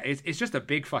 But yeah, it's just a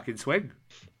big fucking swing,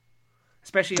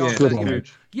 especially after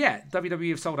WWE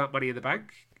have sold out Money in the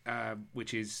Bank,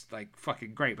 which is like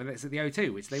fucking great. But that's at the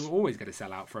O2, which they were always going to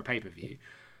sell out for a pay-per-view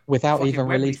without even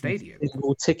releasing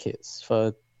single tickets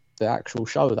for the actual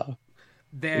show, though.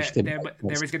 There is going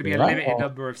to be a limited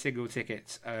number of single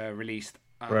tickets released.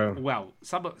 Well,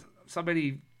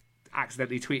 somebody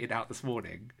accidentally tweeted out this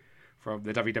morning from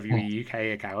the WWE UK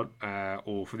account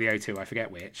or from the O2, I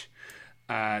forget which,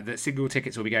 that single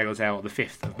tickets will be going on sale on the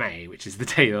 5th of May, which is the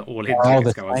day that all-in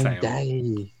tickets go on sale.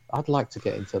 Day. I'd like to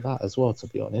get into that as well, to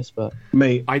be honest. But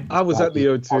mate, I was at the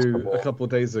O2 a couple of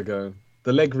days ago.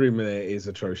 The leg room there is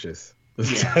atrocious.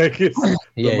 It's the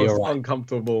most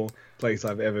uncomfortable place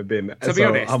I've ever been. To be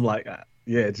honest, I'm like,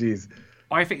 geez.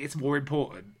 I think it's more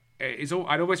important. I'd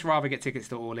almost rather get tickets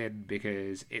to All In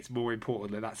because it's more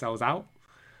important that sells out.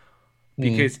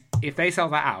 Because if they sell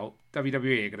that out,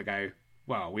 WWE are going to go,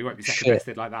 well, we won't be second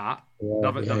listed like that.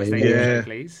 Another stadium show,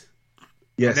 please.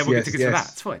 Yes, and then we'll get tickets for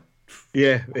that. It's fine.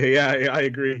 Yeah, I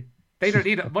agree. They don't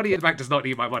need Money in the Bank does not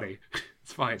need my money.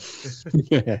 It's fine.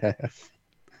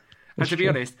 And to be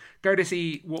honest, go to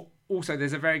see what. Also,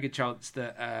 there's a very good chance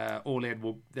that All In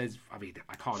will. I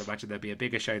can't imagine there'd be a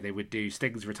bigger show they would do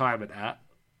Sting's retirement at.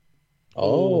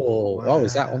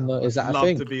 Is that on the? Is that a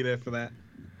thing? Love to be there for that.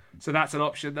 So that's an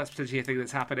option. That's potentially a thing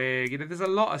that's happening. There's a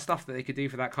lot of stuff that they could do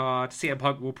for that card. CM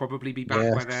Punk will probably be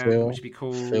back by then, which would be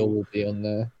cool. Phil will be on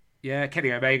there. Yeah,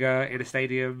 Kenny Omega in a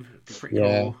stadium would be pretty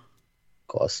cool.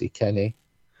 Gotta see Kenny.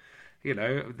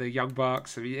 The Young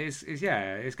Bucks. I mean, it's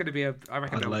going to be I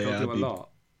reckon they'll do a lot.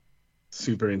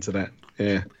 Super into that.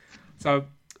 Yeah. So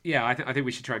yeah, I think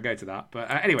we should try and go to that. But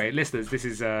anyway, listeners, this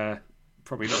is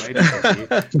probably not interesting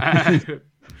to you.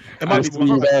 It might be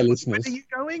more there, listeners. Where are you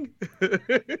going?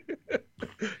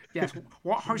 Yes.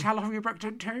 What hotel have you booked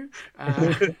into?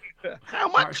 How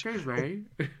much? Excuse me.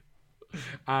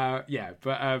 But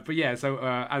yeah. So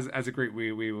as a group,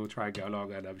 we will try and go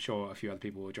along, and I'm sure a few other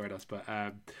people will join us. But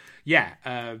so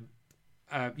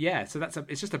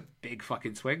it's just a big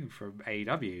fucking swing from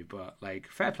AEW, but like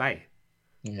fair play.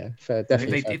 Yeah, fair.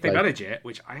 Definitely. If they manage it,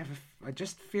 which I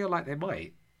just feel like they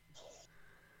might.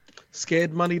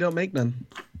 Scared money don't make none.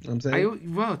 I'm saying.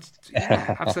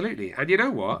 Absolutely. And you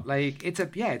know what? Like it's a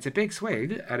big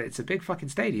swing and it's a big fucking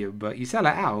stadium, but you sell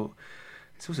it out,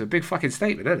 it's also a big fucking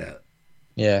statement, isn't it?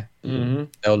 Yeah. Mm-hmm.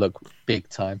 They'll look big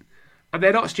time. And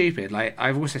they're not stupid. Like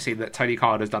I've also seen that Tony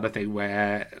Khan has done a thing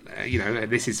where, and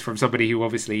this is from somebody who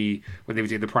obviously, when they were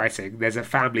doing the pricing, there's a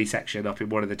family section up in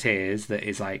one of the tiers that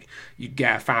is like you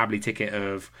get a family ticket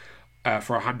of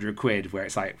for £100, where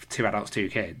it's like 2 adults, 2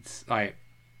 kids. Like,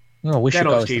 no, we they're should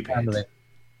not go stupid.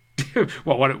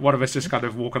 What, one of us just kind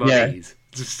of walk on our Yeah. knees?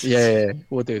 Yeah,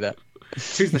 we'll do that.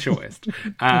 Who's the shortest?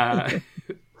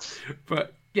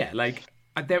 But yeah, like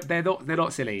they're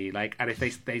not silly. Like, and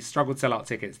if they struggle to sell out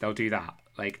tickets, they'll do that.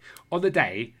 Like, on the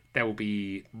day, there will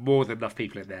be more than enough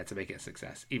people in there to make it a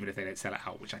success, even if they don't sell it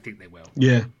out, which I think they will.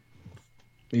 Yeah,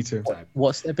 me too. So,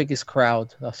 What's their biggest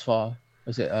crowd thus far?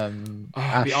 Was it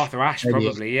it'd be Arthur Ashe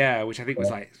probably, yeah, which I think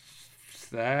was like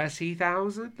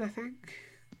 30,000, I think.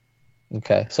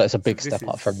 Okay, so it's a big So step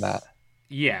up from that.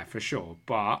 Yeah, for sure.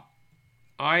 But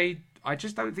I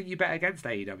just don't think you bet against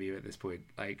AEW at this point.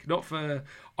 Like, not for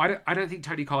I don't think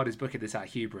Tony Khan is booking this out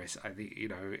of hubris. I think, you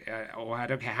know, or I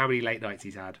don't care how many late nights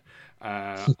he's had.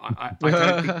 I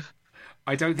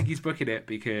don't think he's booking it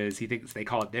because he thinks they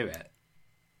can't do it,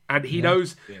 and he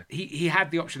knows he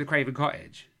had the option of Craven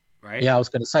Cottage, right? Yeah, I was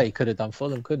going to say he could have done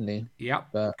Fulham, couldn't he? Yep,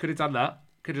 But- could have done that.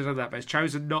 But has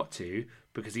chosen not to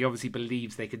because he obviously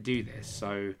believes they can do this.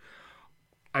 So,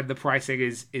 and the pricing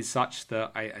is such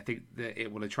that I think that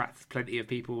it will attract plenty of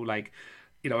people. Like,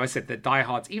 you know, I said the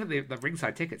diehards, even the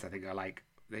ringside tickets, I think are like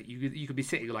that you could be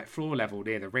sitting like floor level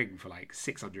near the ring for like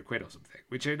 £600 or something,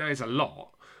 which I know is a lot,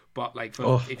 but like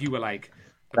if you were like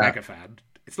a mega fan,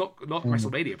 it's not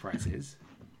WrestleMania prices.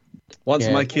 Once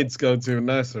my kids go to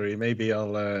nursery, maybe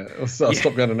I'll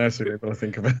stop going to nursery. But I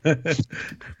think about it.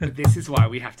 But this is why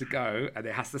we have to go, and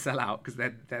it has to sell out because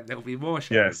then there'll be more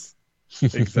shows.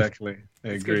 Yes, exactly. I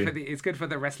agree. It's good for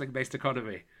the wrestling-based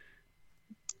economy.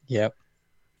 Yep.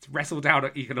 It's wrestle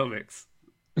down economics.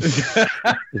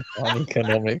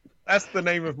 Economic. That's the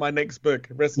name of my next book.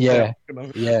 Wrestle Yeah. Down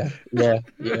Economics. Yeah.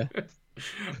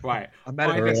 Right. A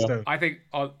manifesto. I think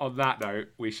on that note,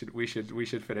 we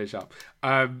should finish up.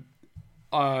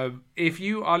 If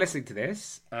you are listening to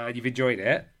this and you've enjoyed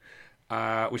it,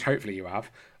 which hopefully you have,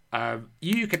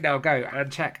 you can now go and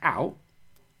check out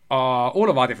all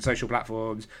of our different social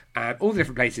platforms and all the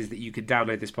different places that you can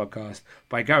download this podcast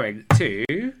by going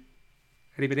to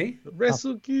anybody?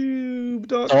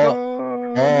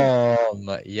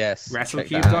 Wrestlecube.com. Yes.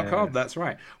 Wrestlecube.com, that's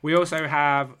right. We also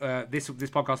have this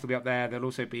podcast will be up there. There'll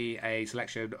also be a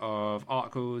selection of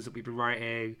articles that we've been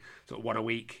writing, sort of one a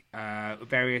week,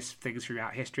 various things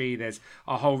throughout history. There's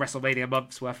a whole WrestleMania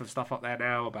month's worth of stuff up there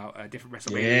now about different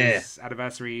WrestleMania's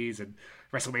anniversaries and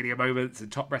WrestleMania moments and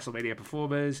top WrestleMania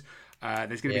performers.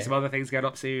 There's going to be some other things going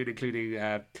up soon, including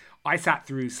I sat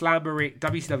through WCW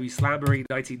Slamboree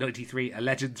 1993, a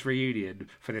Legends reunion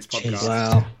for this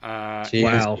podcast.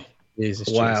 Wow. Jesus.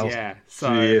 Yeah.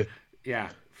 So, yeah.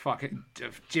 Fuck it.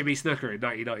 Jimmy Snooker in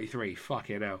 1993.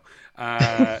 Fucking hell.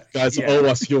 Guys, owe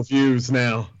us your views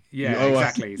now. Yeah,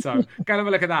 exactly. So go have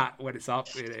a look at that when it's up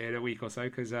in a week or so,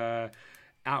 because that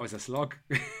was a slog.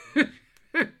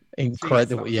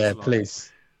 Incredible. Yeah,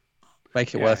 please.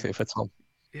 Make it worth it for Tom.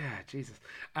 Yeah, Jesus.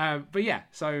 But yeah,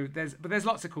 so there's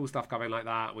lots of cool stuff coming like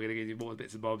that. We're going to give you more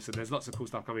bits and bobs, and there's lots of cool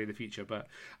stuff coming in the future. But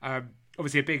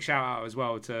obviously a big shout out as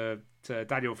well to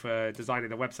Daniel for designing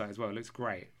the website as well. It looks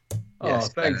great.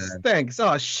 Yes, thanks.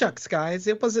 Oh, shucks, guys.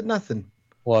 It wasn't nothing.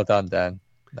 Well done, Dan.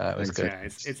 That was good. Yeah,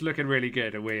 it's looking really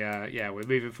good, and we're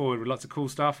moving forward with lots of cool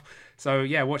stuff. So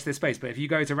yeah, watch this space. But if you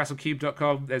go to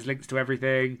wrestlecube.com, there's links to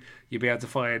everything. You'll be able to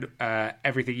find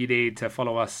everything you need to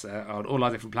follow us on all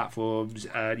our different platforms.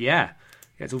 And yeah,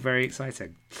 it's all very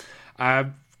exciting.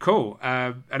 Cool.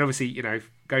 And obviously,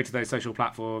 go to those social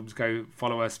platforms, go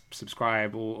follow us,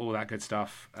 subscribe, all that good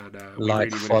stuff. And we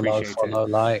like, really follow, appreciate follow,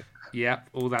 it. like. Yeah,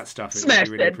 all that stuff. Smash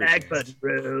really that back button,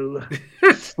 bro.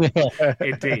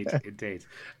 Indeed.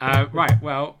 Right,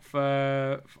 well,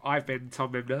 I've been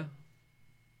Tom Mimner.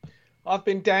 I've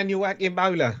been Daniel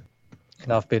Akimola.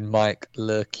 And I've been Mike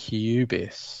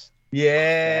LeCubis.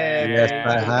 Yeah. Yes,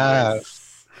 I have.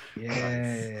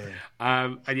 Yeah.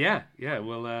 And yeah,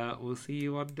 we'll see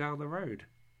you on down the road.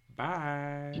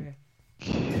 Bye.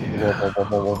 Yeah.